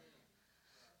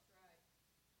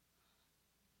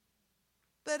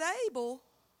 But Abel,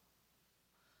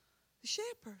 the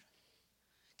shepherd,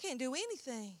 can't do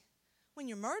anything when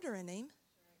you're murdering him,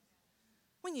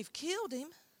 when you've killed him,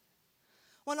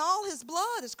 when all his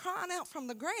blood is crying out from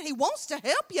the ground. He wants to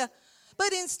help you,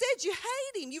 but instead you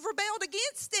hate him. You've rebelled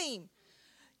against him.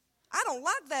 I don't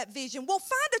like that vision. Well,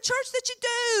 find a church that you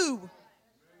do.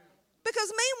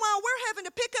 Because meanwhile, we're having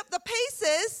to pick up the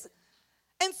pieces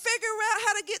and figure out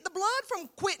how to get the blood from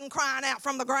quitting crying out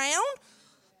from the ground.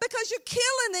 Because you're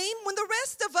killing him when the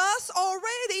rest of us are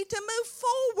ready to move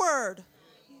forward.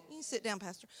 You can sit down,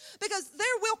 Pastor. Because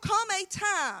there will come a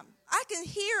time. I can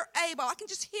hear Abel. I can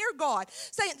just hear God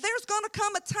saying, there's going to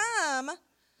come a time,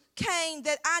 Cain,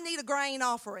 that I need a grain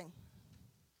offering.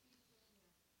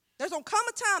 There's going to come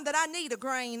a time that I need a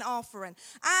grain offering.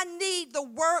 I need the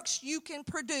works you can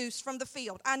produce from the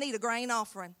field. I need a grain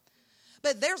offering.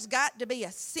 But there's got to be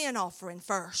a sin offering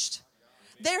first.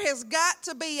 There has got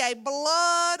to be a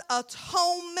blood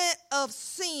atonement of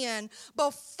sin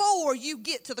before you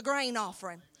get to the grain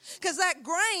offering. Because that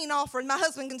grain offering, my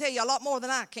husband can tell you a lot more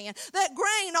than I can. That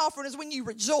grain offering is when you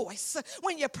rejoice,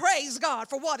 when you praise God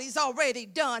for what he's already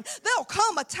done. There'll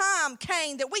come a time,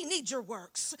 Cain, that we need your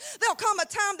works. There'll come a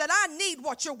time that I need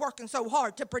what you're working so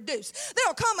hard to produce.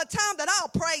 There'll come a time that I'll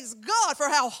praise God for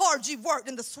how hard you've worked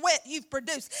and the sweat you've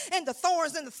produced and the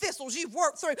thorns and the thistles you've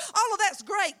worked through. All of that's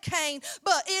great, Cain,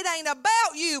 but it ain't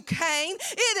about you, Cain.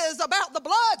 It is about the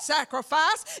blood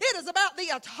sacrifice. It is about the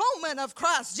atonement of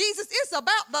Christ Jesus. It's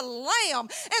about the Lamb,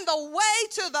 and the way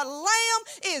to the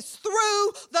Lamb is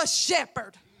through the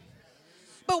shepherd.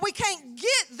 But we can't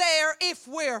get there if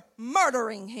we're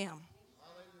murdering him.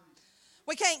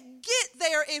 We can't get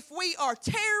there if we are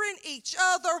tearing each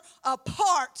other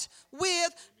apart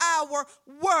with our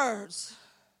words.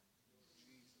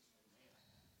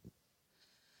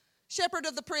 Shepherd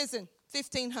of the prison,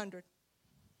 1,500.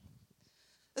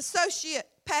 Associate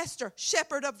pastor,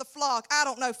 shepherd of the flock, I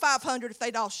don't know, 500 if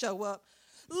they'd all show up.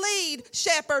 Lead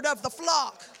shepherd of the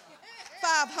flock,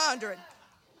 500.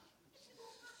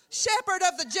 Shepherd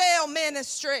of the jail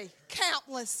ministry,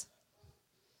 countless.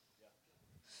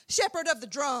 Shepherd of the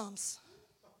drums.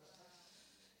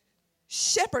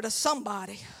 Shepherd of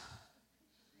somebody.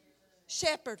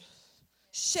 Shepherd,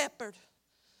 shepherd,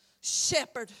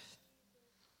 shepherd.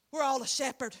 We're all a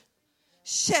shepherd.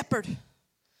 Shepherd,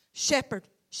 shepherd,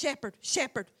 shepherd,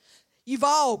 shepherd. You've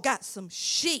all got some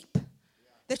sheep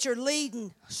that you're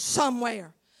leading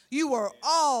somewhere. You are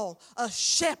all a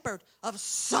shepherd of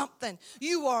something.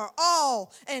 You are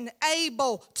all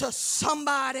able to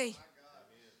somebody.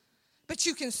 But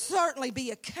you can certainly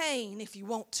be a Cain if you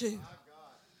want to.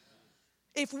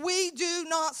 If we do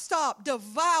not stop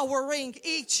devouring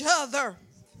each other,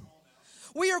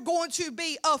 we are going to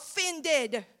be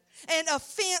offended. And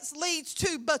offense leads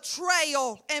to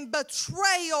betrayal. And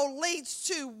betrayal leads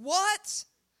to what?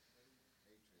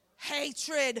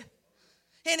 Hatred.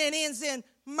 And it ends in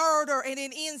murder. And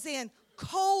it ends in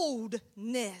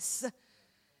coldness.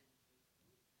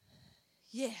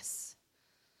 Yes.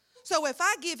 So if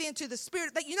I give in to the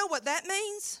spirit, you know what that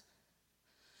means?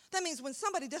 That means when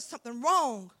somebody does something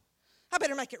wrong, I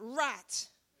better make it right.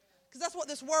 Because that's what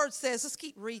this word says. Let's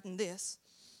keep reading this.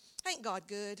 Ain't God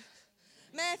good?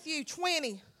 Matthew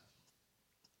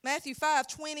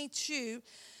 5:22,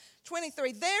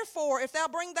 23. Therefore, if thou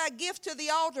bring thy gift to the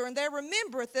altar, and there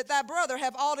remembereth that thy brother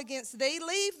have aught against thee,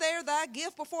 leave there thy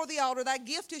gift before the altar. Thy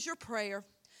gift is your prayer.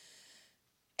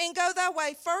 And go thy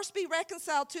way. First be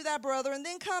reconciled to thy brother, and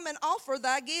then come and offer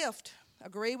thy gift.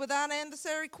 Agree with thine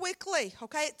adversary quickly.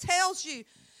 Okay, it tells you,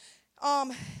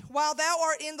 while thou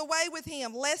art in the way with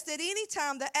him, lest at any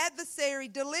time the adversary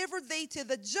deliver thee to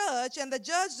the judge, and the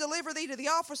judge deliver thee to the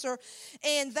officer,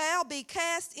 and thou be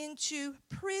cast into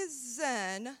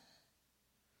prison.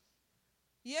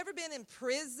 You ever been in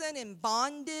prison, in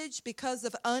bondage, because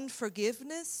of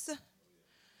unforgiveness?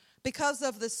 Because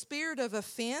of the spirit of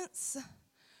offense?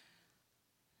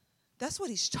 That's what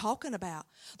he's talking about.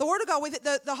 The Word of God,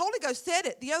 the Holy Ghost said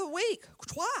it the other week,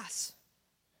 twice.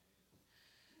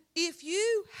 If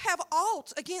you have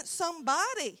aught against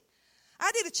somebody,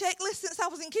 I did a checklist since I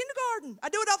was in kindergarten. I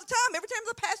do it all the time. Every time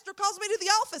the pastor calls me to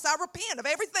the office, I repent of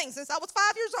everything since I was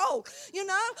 5 years old. You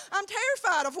know, I'm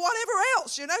terrified of whatever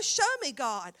else. You know, show me,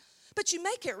 God. But you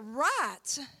make it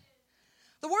right.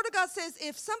 The Word of God says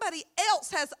if somebody else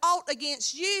has aught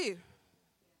against you,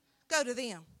 go to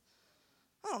them.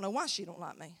 I don't know why she don't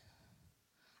like me.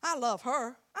 I love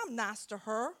her. I'm nice to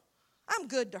her. I'm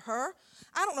good to her.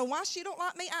 I don't know why she don't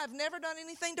like me. I've never done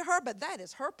anything to her, but that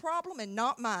is her problem and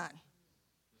not mine.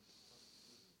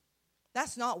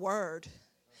 That's not word.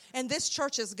 And this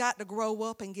church has got to grow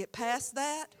up and get past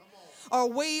that.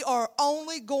 or we are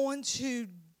only going to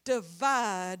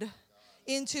divide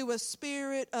into a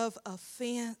spirit of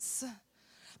offense.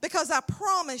 Because I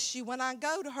promise you, when I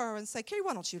go to her and say, Carrie,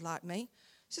 why don't you like me?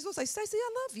 She's going to say, Stacy,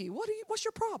 I love you. What's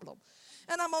your problem?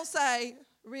 And I'm going to say,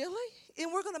 really?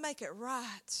 And we're going to make it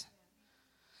right.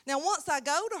 Now, once I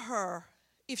go to her,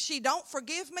 if she don't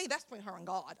forgive me, that's between her and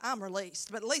God. I'm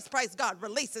released. But at least, praise God,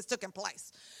 release has taken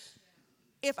place.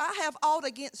 If I have aught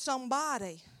against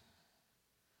somebody,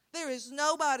 there is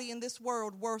nobody in this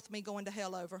world worth me going to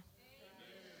hell over.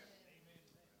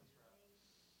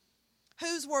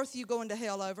 Who's worth you going to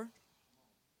hell over?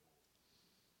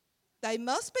 There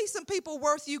must be some people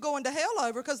worth you going to hell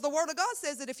over, because the Word of God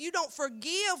says that if you don't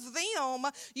forgive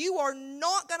them, you are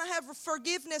not going to have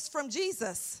forgiveness from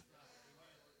Jesus.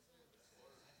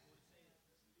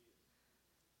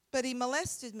 But he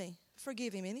molested me.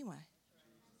 Forgive him anyway.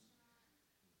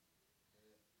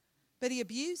 But he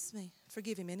abused me.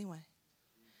 Forgive him anyway.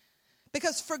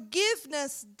 Because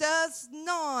forgiveness does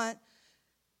not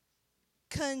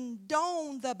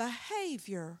condone the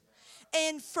behavior,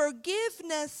 and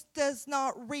forgiveness does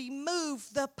not remove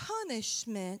the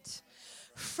punishment.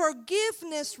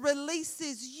 Forgiveness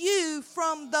releases you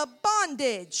from the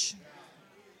bondage.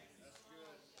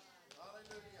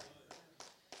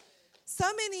 So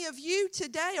many of you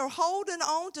today are holding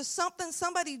on to something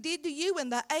somebody did to you in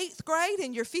the 8th grade,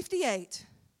 and you're 58.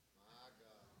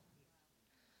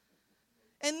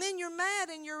 And then you're mad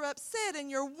and you're upset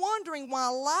and you're wondering why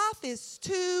life is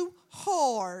too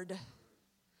hard.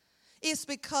 It's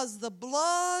because the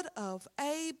blood of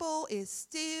Abel is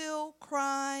still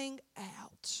crying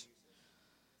out.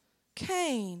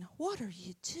 Cain, what are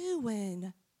you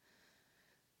doing?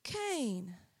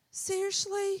 Cain,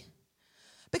 seriously?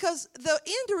 Because the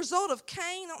end result of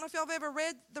Cain, I don't know if y'all have ever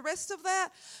read the rest of that,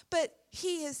 but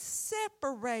he is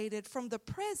separated from the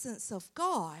presence of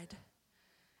God.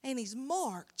 And he's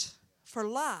marked for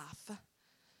life,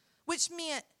 which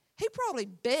meant he probably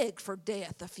begged for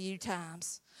death a few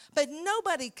times. But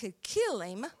nobody could kill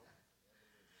him.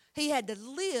 He had to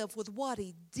live with what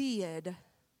he did.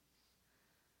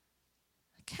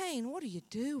 Cain, what are you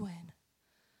doing?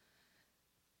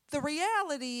 The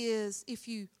reality is, if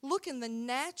you look in the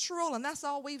natural, and that's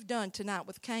all we've done tonight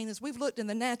with Cain, is we've looked in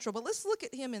the natural, but let's look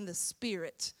at him in the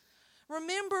spirit.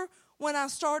 Remember when I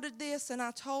started this and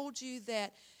I told you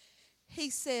that he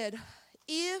said,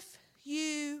 if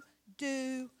you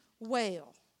do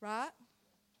well, right?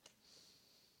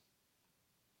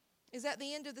 Is that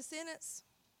the end of the sentence?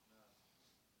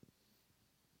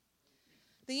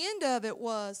 The end of it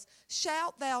was,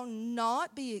 shalt thou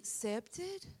not be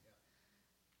accepted?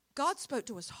 God spoke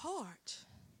to his heart.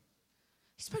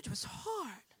 He spoke to his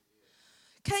heart.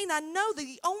 Cain, I know that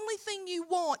the only thing you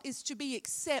want is to be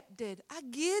accepted. I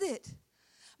get it.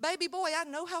 Baby boy, I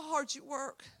know how hard you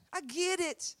work. I get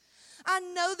it. I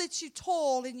know that you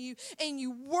toil and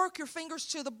you work your fingers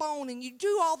to the bone and you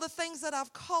do all the things that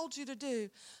I've called you to do.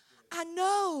 I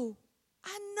know,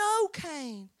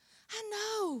 Cain. I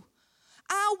know.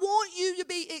 I want you to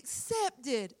be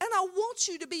accepted, and I want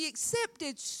you to be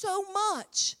accepted so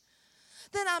much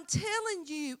that I'm telling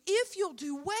you, if you'll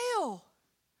do well,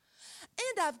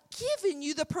 and I've given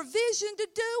you the provision to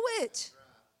do it.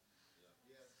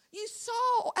 You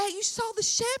saw the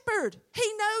shepherd.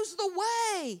 He knows the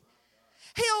way.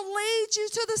 He'll lead you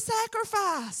to the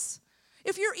sacrifice.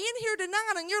 If you're in here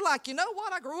tonight and you're like, you know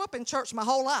what, I grew up in church my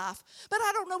whole life, but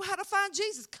I don't know how to find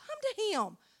Jesus, come to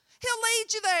him. He'll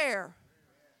lead you there.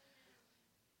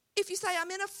 If you say, I'm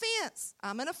in a fence,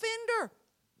 I'm an offender,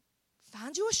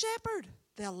 find you a shepherd.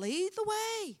 They'll lead the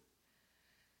way.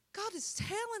 God is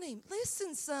telling him,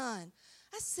 listen, son,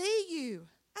 I see you.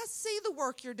 I see the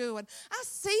work you're doing. I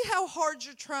see how hard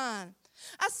you're trying.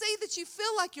 I see that you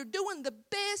feel like you're doing the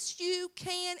best you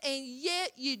can, and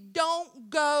yet you don't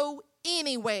go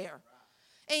anywhere.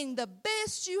 And the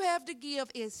best you have to give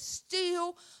is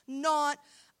still not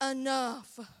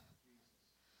enough.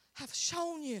 I've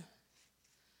shown you.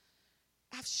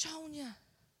 I've shown you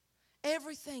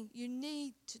everything you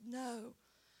need to know.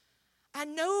 I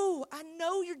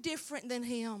know you're different than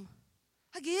him.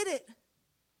 I get it.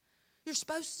 You're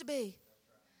supposed to be.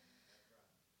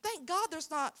 Thank God there's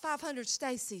not 500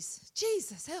 Stacys.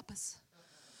 Jesus, help us.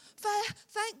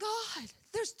 Thank God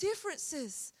there's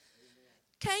differences.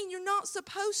 Cain, you're not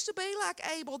supposed to be like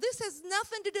Abel. This has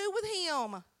nothing to do with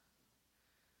him.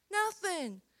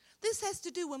 Nothing. This has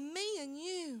to do with me and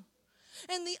you.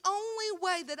 And the only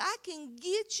way that I can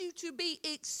get you to be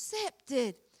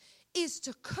accepted is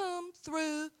to come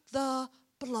through the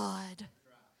blood.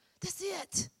 That's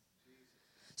it.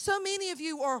 So many of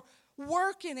you are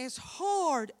working as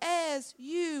hard as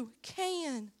you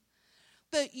can.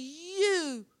 But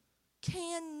you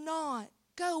cannot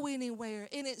go anywhere.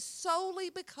 And it's solely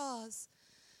because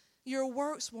your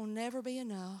works will never be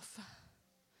enough.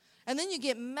 And then you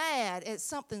get mad at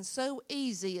something so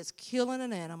easy as killing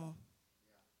an animal.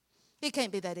 It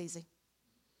can't be that easy.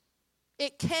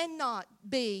 It cannot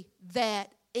be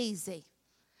that easy.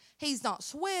 He's not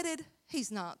sweated.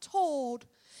 He's not toiled.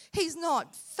 He's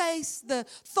not faced the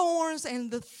thorns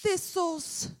and the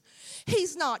thistles.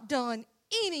 He's not done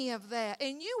any of that.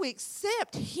 And you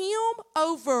accept him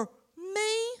over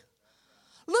me?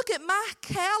 Look at my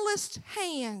calloused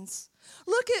hands.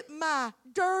 Look at my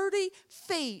dirty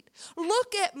feet.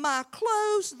 Look at my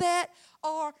clothes that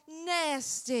are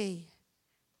nasty.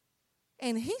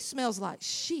 And he smells like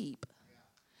sheep.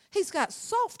 He's got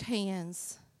soft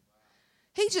hands.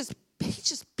 He just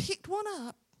picked one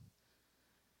up.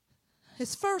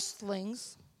 His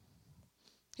firstlings,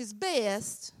 his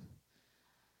best,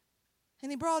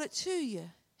 and he brought it to you.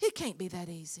 It can't be that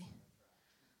easy.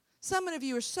 Some of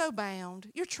you are so bound.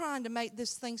 You're trying to make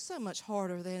this thing so much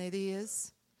harder than it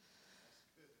is.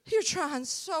 You're trying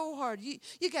so hard. You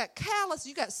got callous.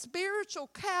 You got spiritual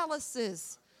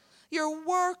calluses. You're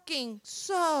working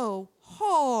so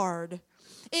hard.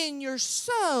 And you're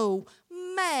so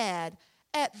mad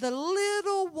at the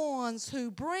little ones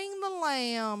who bring the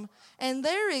lamb, and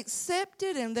they're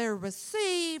accepted and they're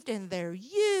received and they're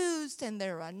used and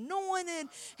they're anointed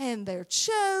and they're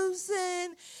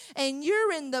chosen, and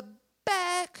you're in the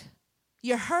back.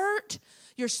 You're hurt,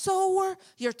 you're sore,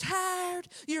 you're tired,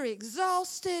 you're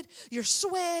exhausted, you're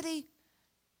sweaty,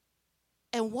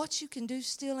 and what you can do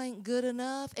still ain't good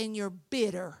enough, and you're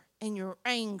bitter. And you're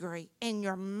angry, and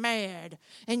you're mad,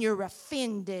 and you're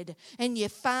offended, and you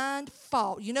find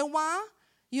fault. You know why?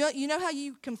 You know how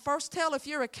you can first tell if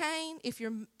you're a Cain? If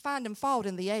you're finding fault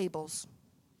in the Abels.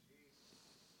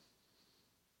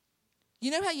 You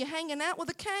know how you're hanging out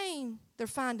with a Cain? They're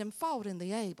finding fault in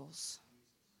the Abels.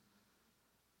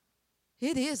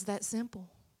 It is that simple.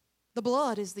 The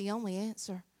blood is the only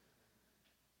answer.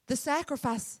 The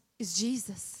sacrifice is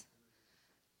Jesus.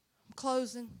 I'm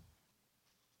closing.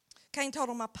 Cain told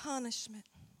him, my punishment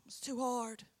was too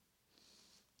hard.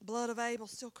 The blood of Abel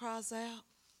still cries out.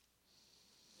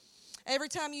 Every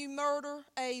time you murder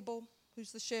Abel,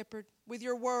 who's the shepherd, with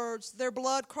your words, their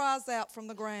blood cries out from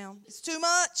the ground. It's too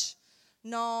much.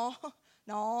 No,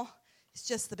 it's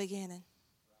just the beginning.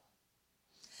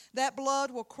 That blood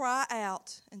will cry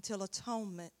out until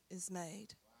atonement is made.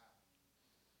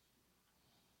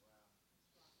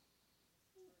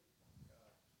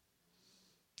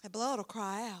 That blood will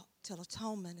cry out till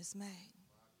atonement is made.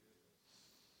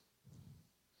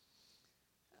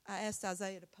 I asked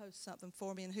Isaiah to post something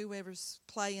for me, and whoever's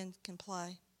playing can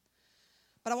play.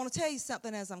 But I want to tell you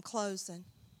something as I'm closing.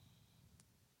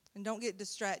 And don't get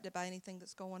distracted by anything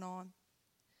that's going on.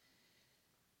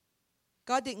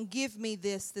 God didn't give me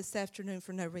this afternoon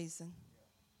for no reason.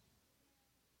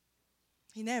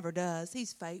 He never does.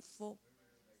 He's faithful.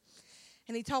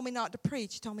 And he told me not to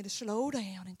preach. He told me to slow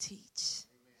down and teach.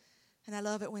 And I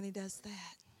love it when he does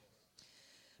that.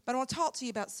 But I want to talk to you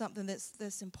about something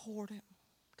that's important.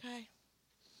 Okay?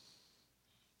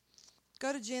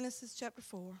 Go to Genesis chapter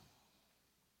 4.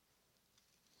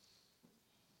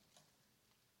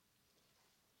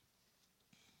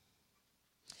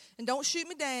 And don't shoot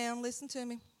me down. Listen to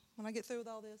me when I get through with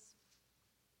all this.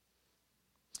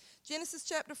 Genesis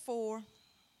chapter 4.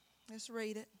 Let's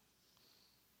read it.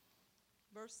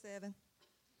 Verse 7.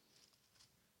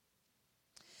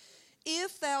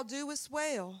 If thou doest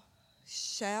well,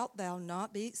 shalt thou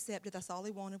not be accepted. That's all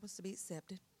he wanted, was to be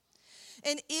accepted.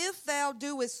 And if thou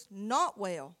doest not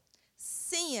well,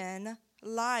 sin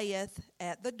lieth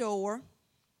at the door,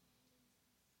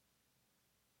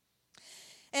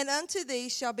 and unto thee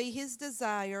shall be his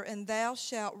desire, and thou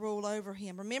shalt rule over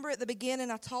him. Remember at the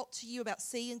beginning I talked to you about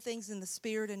seeing things in the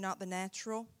spirit and not the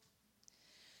natural?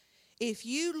 If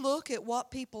you look at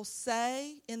what people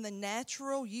say in the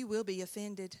natural, you will be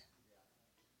offended.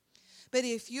 But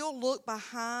if you'll look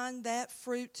behind that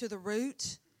fruit to the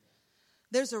root,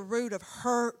 there's a root of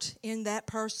hurt in that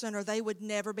person, or they would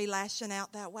never be lashing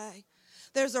out that way.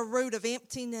 There's a root of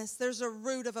emptiness. There's a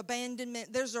root of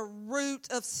abandonment. There's a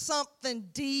root of something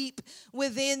deep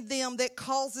within them that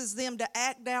causes them to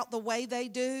act out the way they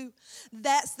do.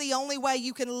 That's the only way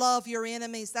you can love your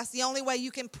enemies. That's the only way you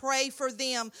can pray for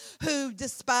them who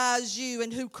despise you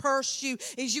and who curse you,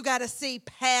 is you got to see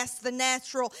past the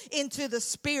natural into the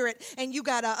spirit, and you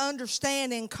got to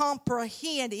understand and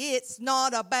comprehend it's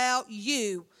not about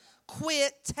you.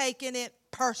 Quit taking it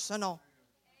personal.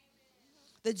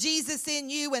 The Jesus in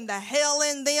you and the hell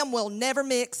in them will never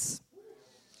mix.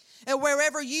 And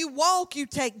wherever you walk, you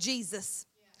take Jesus.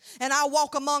 And I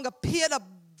walk among a pit of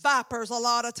vipers a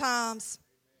lot of times.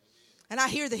 And I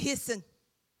hear the hissing.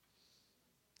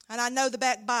 And I know the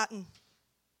backbiting.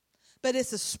 But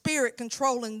it's a spirit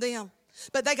controlling them.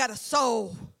 But they got a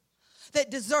soul that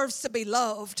deserves to be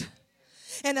loved.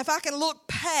 And if I can look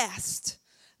past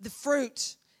the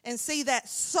fruit and see that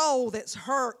soul that's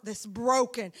hurt, that's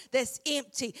broken, that's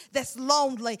empty, that's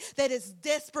lonely, that is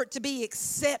desperate to be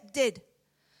accepted,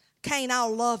 Cain,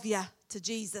 I'll love you to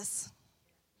Jesus.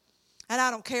 And I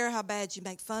don't care how bad you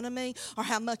make fun of me or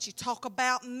how much you talk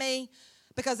about me,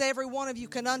 because every one of you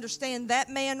can understand that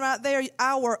man right there,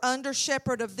 our under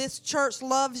shepherd of this church,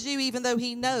 loves you even though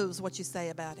he knows what you say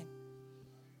about him.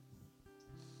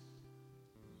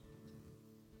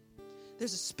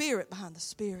 There's a spirit behind the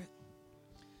spirit.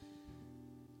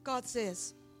 God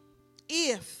says,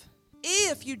 if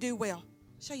you do well,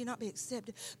 shall you not be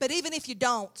accepted? But even if you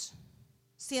don't,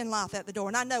 sin lieth at the door.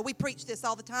 And I know we preach this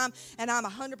all the time, and I'm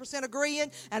 100%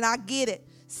 agreeing, and I get it.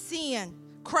 Sin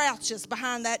crouches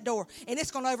behind that door, and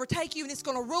it's going to overtake you, and it's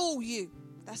going to rule you.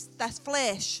 That's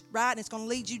flesh, right? And it's going to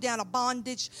lead you down a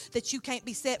bondage that you can't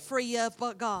be set free of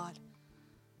but God.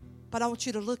 But I want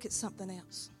you to look at something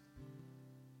else.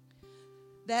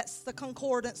 That's the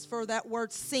concordance for that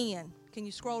word sin. Can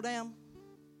you scroll down?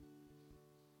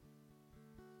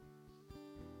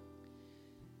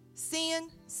 Sin,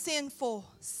 sinful.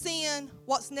 Sin,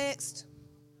 what's next?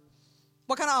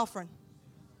 What kind of offering?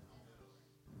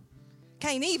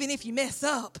 Cain, even if you mess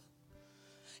up,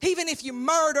 even if you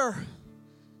murder,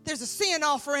 there's a sin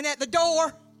offering at the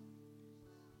door.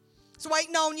 It's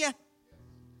waiting on you.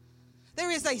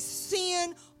 There is a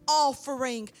sin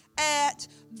offering at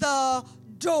the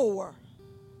door.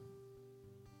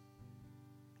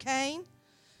 Cain,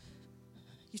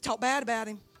 you've talked bad about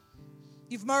him.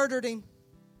 You've murdered him.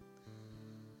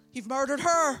 You've murdered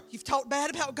her. You've talked bad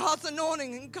about God's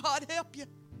anointing, and God help you.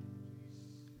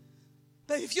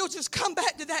 But if you'll just come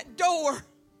back to that door,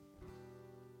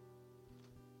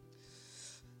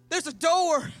 there's a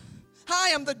door. I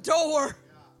am the door.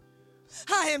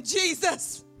 I am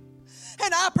Jesus.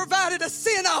 And I provided a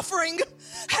sin offering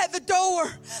at the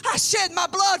door. I shed my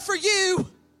blood for you.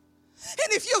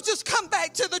 And if you'll just come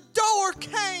back to the door,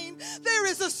 Cain, there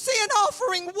is a sin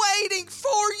offering waiting for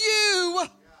you.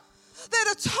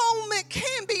 That atonement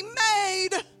can be made.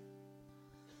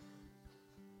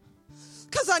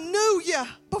 Because I knew you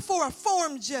before I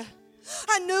formed you.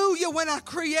 I knew you when I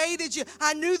created you.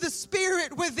 I knew the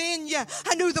spirit within you.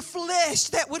 I knew the flesh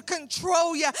that would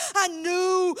control you. I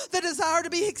knew the desire to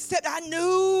be accepted. I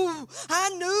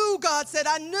knew, God said,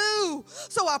 I knew.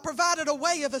 So I provided a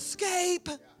way of escape.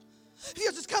 If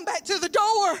you'll just come back to the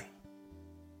door.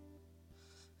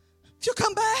 If you'll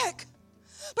come back.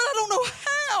 But I don't know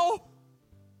how.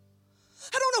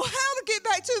 I don't know how to get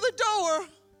back to the door.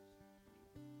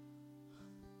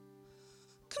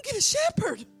 Come get a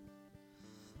shepherd.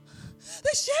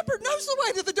 That shepherd knows the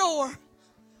way to the door.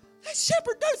 That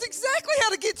shepherd knows exactly how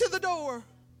to get to the door.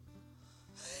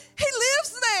 He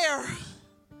lives there.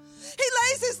 He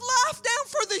lays his life down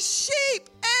for the sheep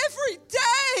every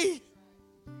day.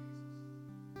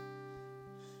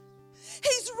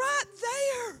 He's right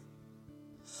there.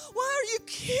 Why are you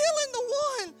killing the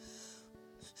one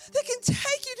that can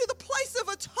take you to the place of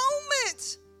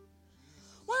atonement?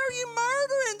 Why are you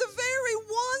murdering the very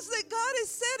ones that God has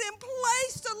set in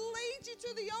place to lead you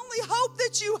to the only hope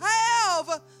that you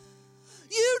have?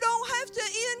 You don't have to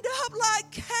end up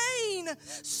like Cain,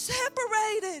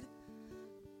 separated,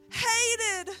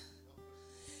 hated,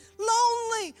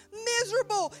 lonely,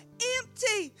 miserable,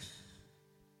 empty.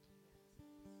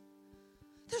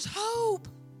 There's hope.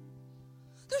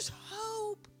 There's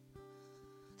hope.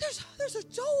 There's a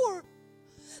door.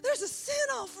 There's a sin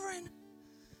offering.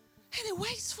 And it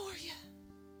waits for you.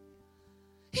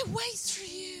 It waits for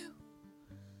you.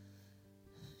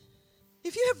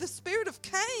 If you have the spirit of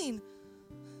Cain,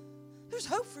 there's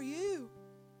hope for you.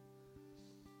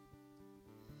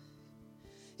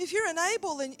 If you're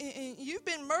unable and you've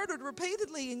been murdered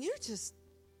repeatedly and you're just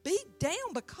beat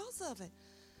down because of it,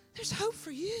 there's hope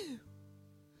for you.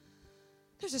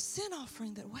 There's a sin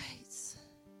offering that waits.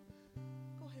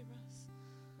 Go ahead, Russ.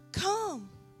 Come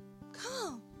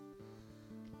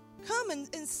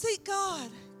and seek God.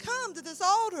 Come to this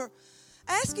altar.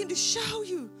 Ask Him to show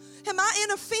you. Am I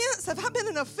in offense? Have I been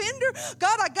an offender?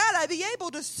 God, I got to be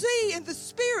able to see in the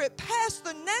spirit past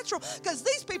the natural, because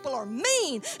these people are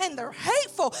mean and they're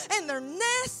hateful and they're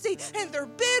nasty and they're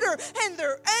bitter and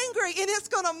they're angry, and it's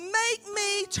going to make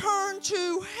me turn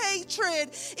to hatred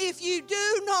if you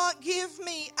do not give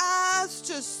me eyes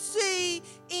to see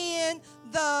in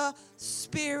the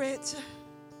spirit.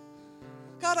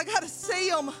 God, I got to see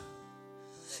them.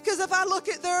 Because if I look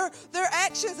at their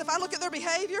actions, if I look at their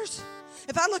behaviors,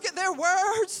 if I look at their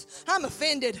words, I'm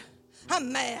offended.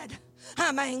 I'm mad.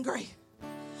 I'm angry.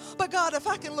 But God, if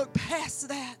I can look past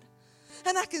that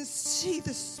and I can see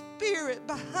the Spirit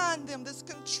behind them that's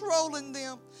controlling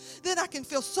them, then I can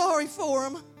feel sorry for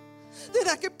them. Then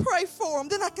I can pray for them.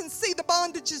 Then I can see the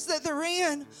bondages that they're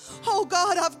in. Oh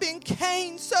God, I've been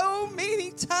caned so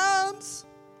many times.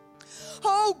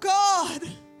 Oh God,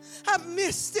 I've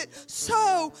missed it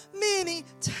so many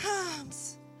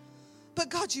times. But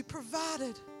God, you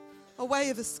provided a way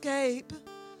of escape.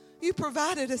 You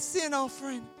provided a sin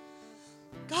offering.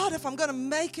 God, if I'm going to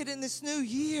make it in this new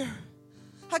year,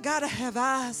 I got to have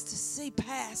eyes to see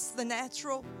past the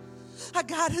natural. I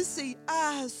got to see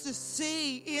eyes to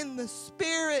see in the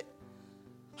Spirit.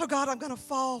 Oh God, I'm going to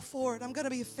fall for it. I'm going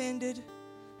to be offended.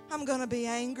 I'm going to be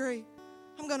angry.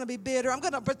 I'm going to be bitter. I'm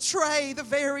going to betray the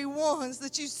very ones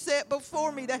that you set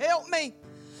before me to help me.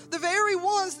 The very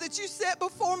ones that you set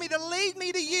before me to lead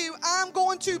me to you, I'm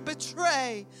going to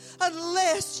betray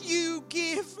unless you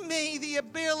give me the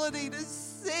ability to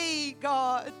see,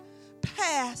 God,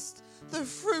 past the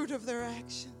fruit of their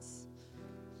actions.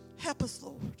 Help us,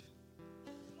 Lord.